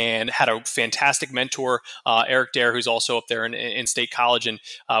State and had a fantastic mentor, Eric Dare, who's also up there in State College. And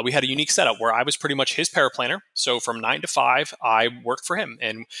we had a unique setup where I was pretty much his paraplanner. So from 9 to 5, I worked for him.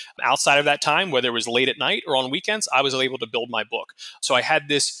 And outside of that time, whether it was late at night or on weekends, I was able to build my book. So I had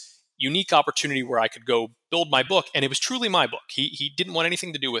this unique opportunity where I could go build my book, and it was truly my book. He didn't want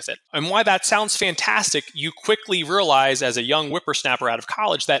anything to do with it. And why that sounds fantastic, you quickly realize as a young whippersnapper out of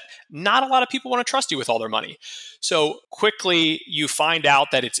college that not a lot of people want to trust you with all their money. So quickly you find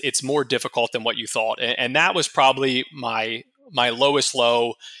out that it's more difficult than what you thought. And that was probably my lowest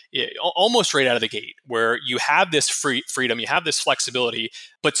low, almost right out of the gate, where you have this freedom, you have this flexibility,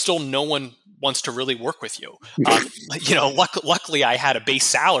 but still no one wants to really work with you. Luckily I had a base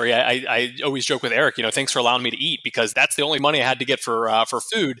salary. I always joke with Eric, thanks for allowing me to eat, because that's the only money I had to get for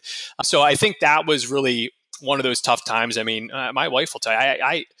food. So I think that was really one of those tough times. I mean, my wife will tell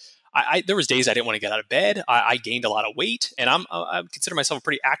you, there was days I didn't want to get out of bed. I gained a lot of weight, and I consider myself a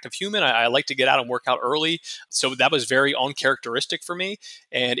pretty active human. I like to get out and work out early. So that was very uncharacteristic for me.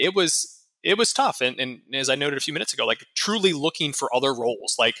 And it was tough. And as I noted a few minutes ago, like truly looking for other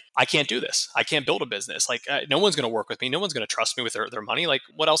roles. Like, I can't do this. I can't build a business. Like, no one's going to work with me. No one's going to trust me with their money. Like,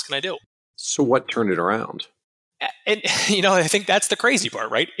 what else can I do? So what turned it around? And, I think that's the crazy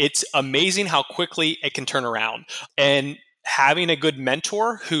part, right? It's amazing how quickly it can turn around. And having a good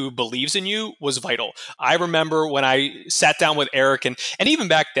mentor who believes in you was vital. I remember when I sat down with Eric, and even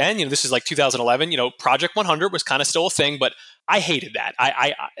back then, this is like 2011, Project 100 was kind of still a thing, but I hated that.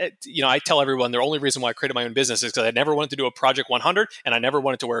 I tell everyone the only reason why I created my own business is because I never wanted to do a Project 100, and I never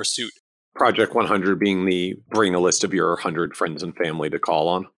wanted to wear a suit. Project 100 being bring a list of your 100 friends and family to call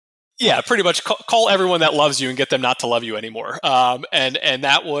on. Yeah, pretty much call everyone that loves you and get them not to love you anymore. And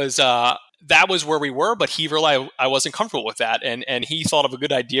that was where we were, but he realized I wasn't comfortable with that. And he thought of a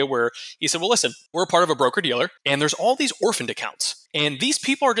good idea where he said, well, listen, we're a part of a broker dealer, and there's all these orphaned accounts, and these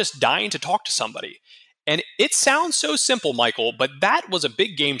people are just dying to talk to somebody. And it sounds so simple, Michael, but that was a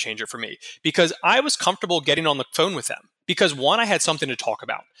big game changer for me, because I was comfortable getting on the phone with them. Because one, I had something to talk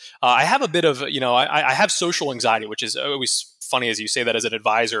about. I have a bit of, I have social anxiety, which is always funny as you say that as an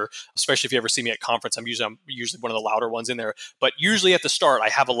advisor, especially if you ever see me at conference. I'm usually one of the louder ones in there. But usually at the start, I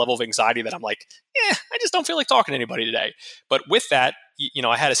have a level of anxiety that I'm like, I just don't feel like talking to anybody today. But with that,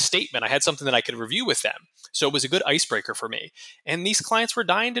 I had a statement. I had something that I could review with them. So it was a good icebreaker for me. And these clients were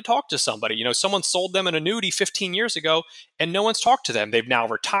dying to talk to somebody. Someone sold them an annuity 15 years ago, and no one's talked to them. They've now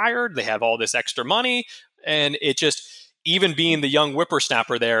retired. They have all this extra money. And it just, even being the young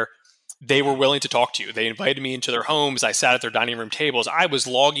whippersnapper there, they were willing to talk to you. They invited me into their homes. I sat at their dining room tables. I was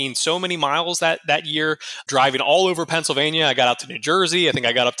logging so many miles that year, driving all over Pennsylvania. I got out to New Jersey. I think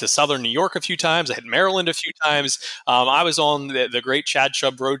I got up to Southern New York a few times. I hit Maryland a few times. I was on the great Chad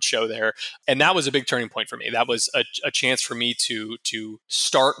Chubb Road Show there. And that was a big turning point for me. That was a chance for me to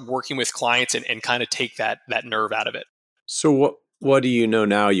start working with clients and kind of take that nerve out of it. So what do you know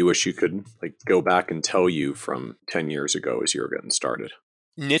now you wish you could go back and tell you from 10 years ago as you were getting started?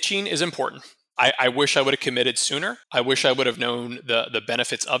 Niching is important. I wish I would have committed sooner. I wish I would have known the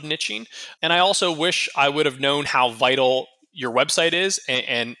benefits of niching. And I also wish I would have known how vital your website is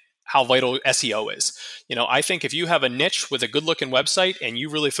and how vital SEO is. I think if you have a niche with a good looking website and you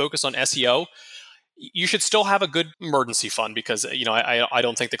really focus on SEO, you should still have a good emergency fund, because I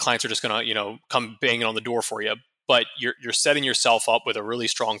don't think the clients are just going to come banging on the door for you. but you're setting yourself up with a really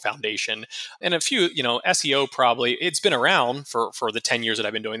strong foundation. And a few, SEO probably, it's been around for the 10 years that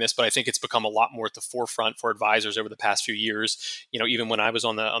I've been doing this, but I think it's become a lot more at the forefront for advisors over the past few years. Even when I was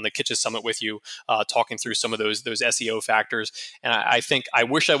on the Kitchess Summit with you, talking through some of those SEO factors. And I think I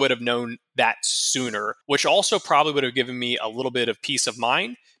wish I would have known that sooner, which also probably would have given me a little bit of peace of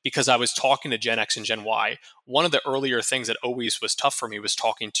mind, because I was talking to Gen X and Gen Y. One of the earlier things that always was tough for me was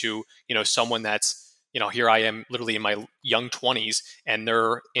talking to, someone that's, here I am literally in my young 20s and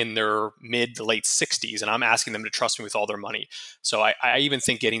they're in their mid to late 60s, and I'm asking them to trust me with all their money. So I even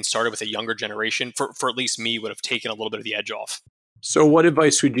think getting started with a younger generation, for at least me, would have taken a little bit of the edge off. So what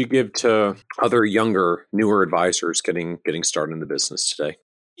advice would you give to other younger, newer advisors getting started in the business today?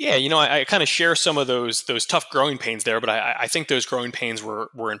 Yeah, I kind of share some of those tough growing pains there, but I think those growing pains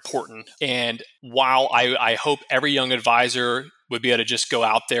were important. And while I hope every young advisor would be able to just go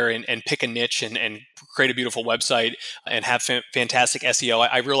out there and pick a niche and create a beautiful website and have fantastic SEO,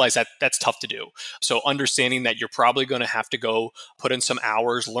 I realize that that's tough to do. So understanding that you're probably going to have to go put in some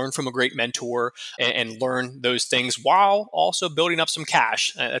hours, learn from a great mentor, and learn those things while also building up some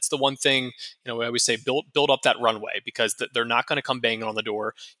cash. That's the one thing, we always say, build up that runway, because they're not going to come banging on the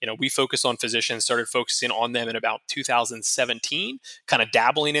door. We focus on physicians, started focusing on them in about 2017, kind of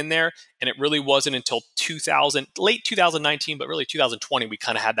dabbling in there. And it really wasn't until late 2019, but really 2020, we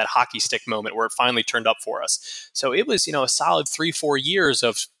kind of had that hockey stick moment where it finally turned up for us. So it was, a solid 3-4 years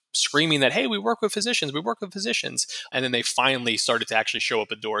of screaming that, hey, we work with physicians. And then they finally started to actually show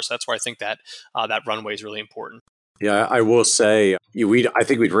up at doors. So that's where I think that that runway is really important. Yeah, I will say, I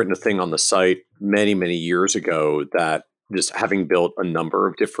think we'd written a thing on the site many, many years ago that, just having built a number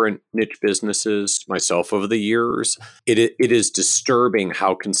of different niche businesses myself over the years, it is disturbing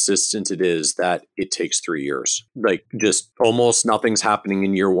how consistent it is that it takes 3 years. Like, just almost nothing's happening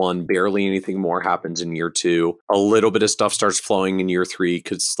in year 1, barely anything more happens in year 2. A little bit of stuff starts flowing in year 3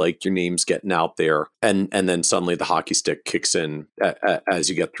 because like your name's getting out there, and then suddenly the hockey stick kicks in as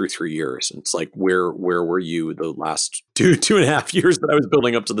you get through 3 years. And it's like, where were you the last 2.5 years that I was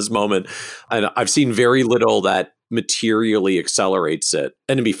building up to this moment? And I've seen very little that materially accelerates it.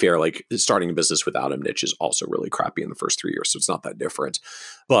 And to be fair, like, starting a business without a niche is also really crappy in the first 3 years. So it's not that different.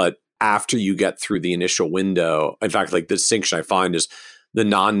 But after you get through the initial window, in fact, like, the distinction I find is the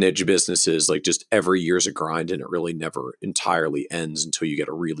non-niche businesses, like, just every year's a grind, and it really never entirely ends until you get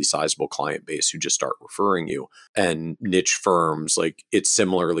a really sizable client base who just start referring you. And niche firms, like, it's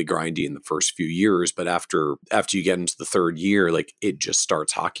similarly grindy in the first few years, but after you get into the third year, like, it just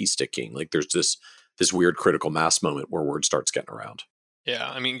starts hockey sticking. Like, there's this weird critical mass moment where word starts getting around. Yeah,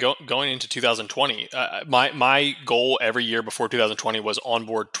 I mean, going into 2020, my goal every year before 2020 was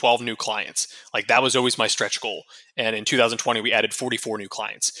onboard 12 new clients. Like, that was always my stretch goal. And in 2020, we added 44 new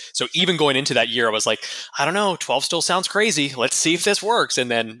clients. So even going into that year, I was like, I don't know, 12 still sounds crazy. Let's see if this works. And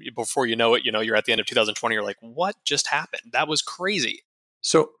then before you know it, you're at the end of 2020, you're like, what just happened? That was crazy.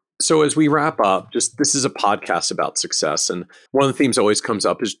 So as we wrap up, this is a podcast about success. And one of the themes always comes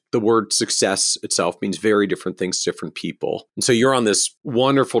up is the word success itself means very different things to different people. And so you're on this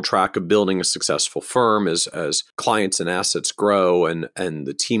wonderful track of building a successful firm as clients and assets grow and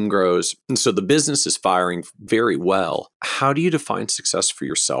the team grows. And so the business is firing very well. How do you define success for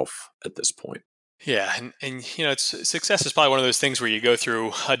yourself at this point? Yeah, and success is probably one of those things where you go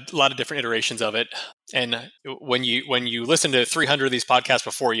through a lot of different iterations of it. And when you listen to 300 of these podcasts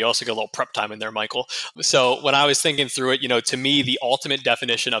before, you also get a little prep time in there, Michael. So when I was thinking through it, to me, the ultimate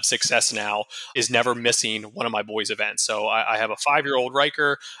definition of success now is never missing one of my boys' events. So I have a 5-year-old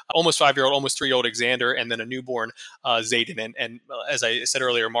Riker, almost 5-year-old, almost 3-year-old Xander, and then a newborn Zayden. And as I said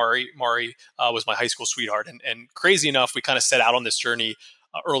earlier, Mari was my high school sweetheart. And crazy enough, we kind of set out on this journey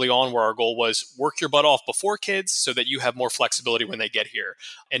early on, where our goal was work your butt off before kids so that you have more flexibility when they get here.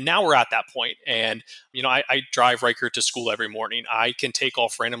 And now we're at that point. And, I drive Riker to school every morning. I can take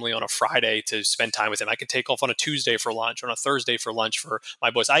off randomly on a Friday to spend time with him. I can take off on a Tuesday for lunch, on a Thursday for lunch for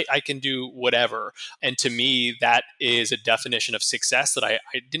my boys. I can do whatever. And to me, that is a definition of success that I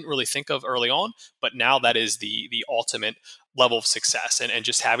didn't really think of early on, but now that is the ultimate level of success, and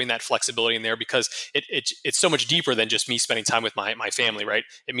just having that flexibility in there, because it's so much deeper than just me spending time with my family, right?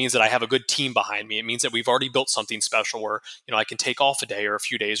 It means that I have a good team behind me. It means that we've already built something special where, I can take off a day or a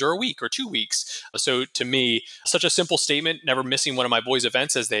few days or a week or 2 weeks. So to me, such a simple statement, never missing one of my boys'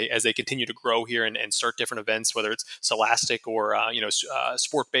 events as they continue to grow here and start different events, whether it's Scholastic or,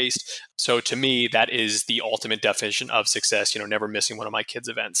 sport-based. So to me, that is the ultimate definition of success, never missing one of my kids'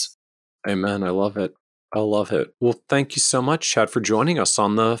 events. Amen. I love it. Well, thank you so much, Chad, for joining us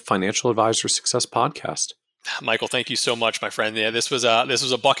on the Financial Advisor Success Podcast. Michael, thank you so much, my friend. Yeah, this was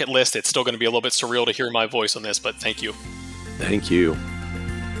a bucket list. It's still going to be a little bit surreal to hear my voice on this, but thank you. Thank you.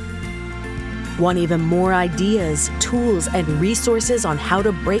 Want even more ideas, tools, and resources on how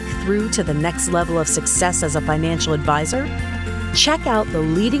to break through to the next level of success as a financial advisor? Check out the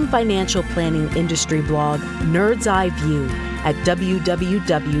leading financial planning industry blog, Nerd's Eye View, at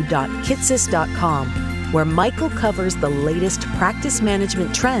www.kitces.com, where Michael covers the latest practice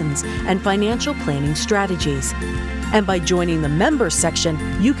management trends and financial planning strategies. And by joining the members section,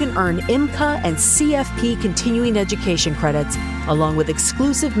 you can earn IMCA and CFP continuing education credits, along with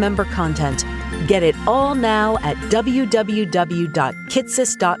exclusive member content. Get it all now at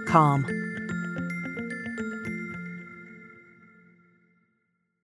www.kitces.com.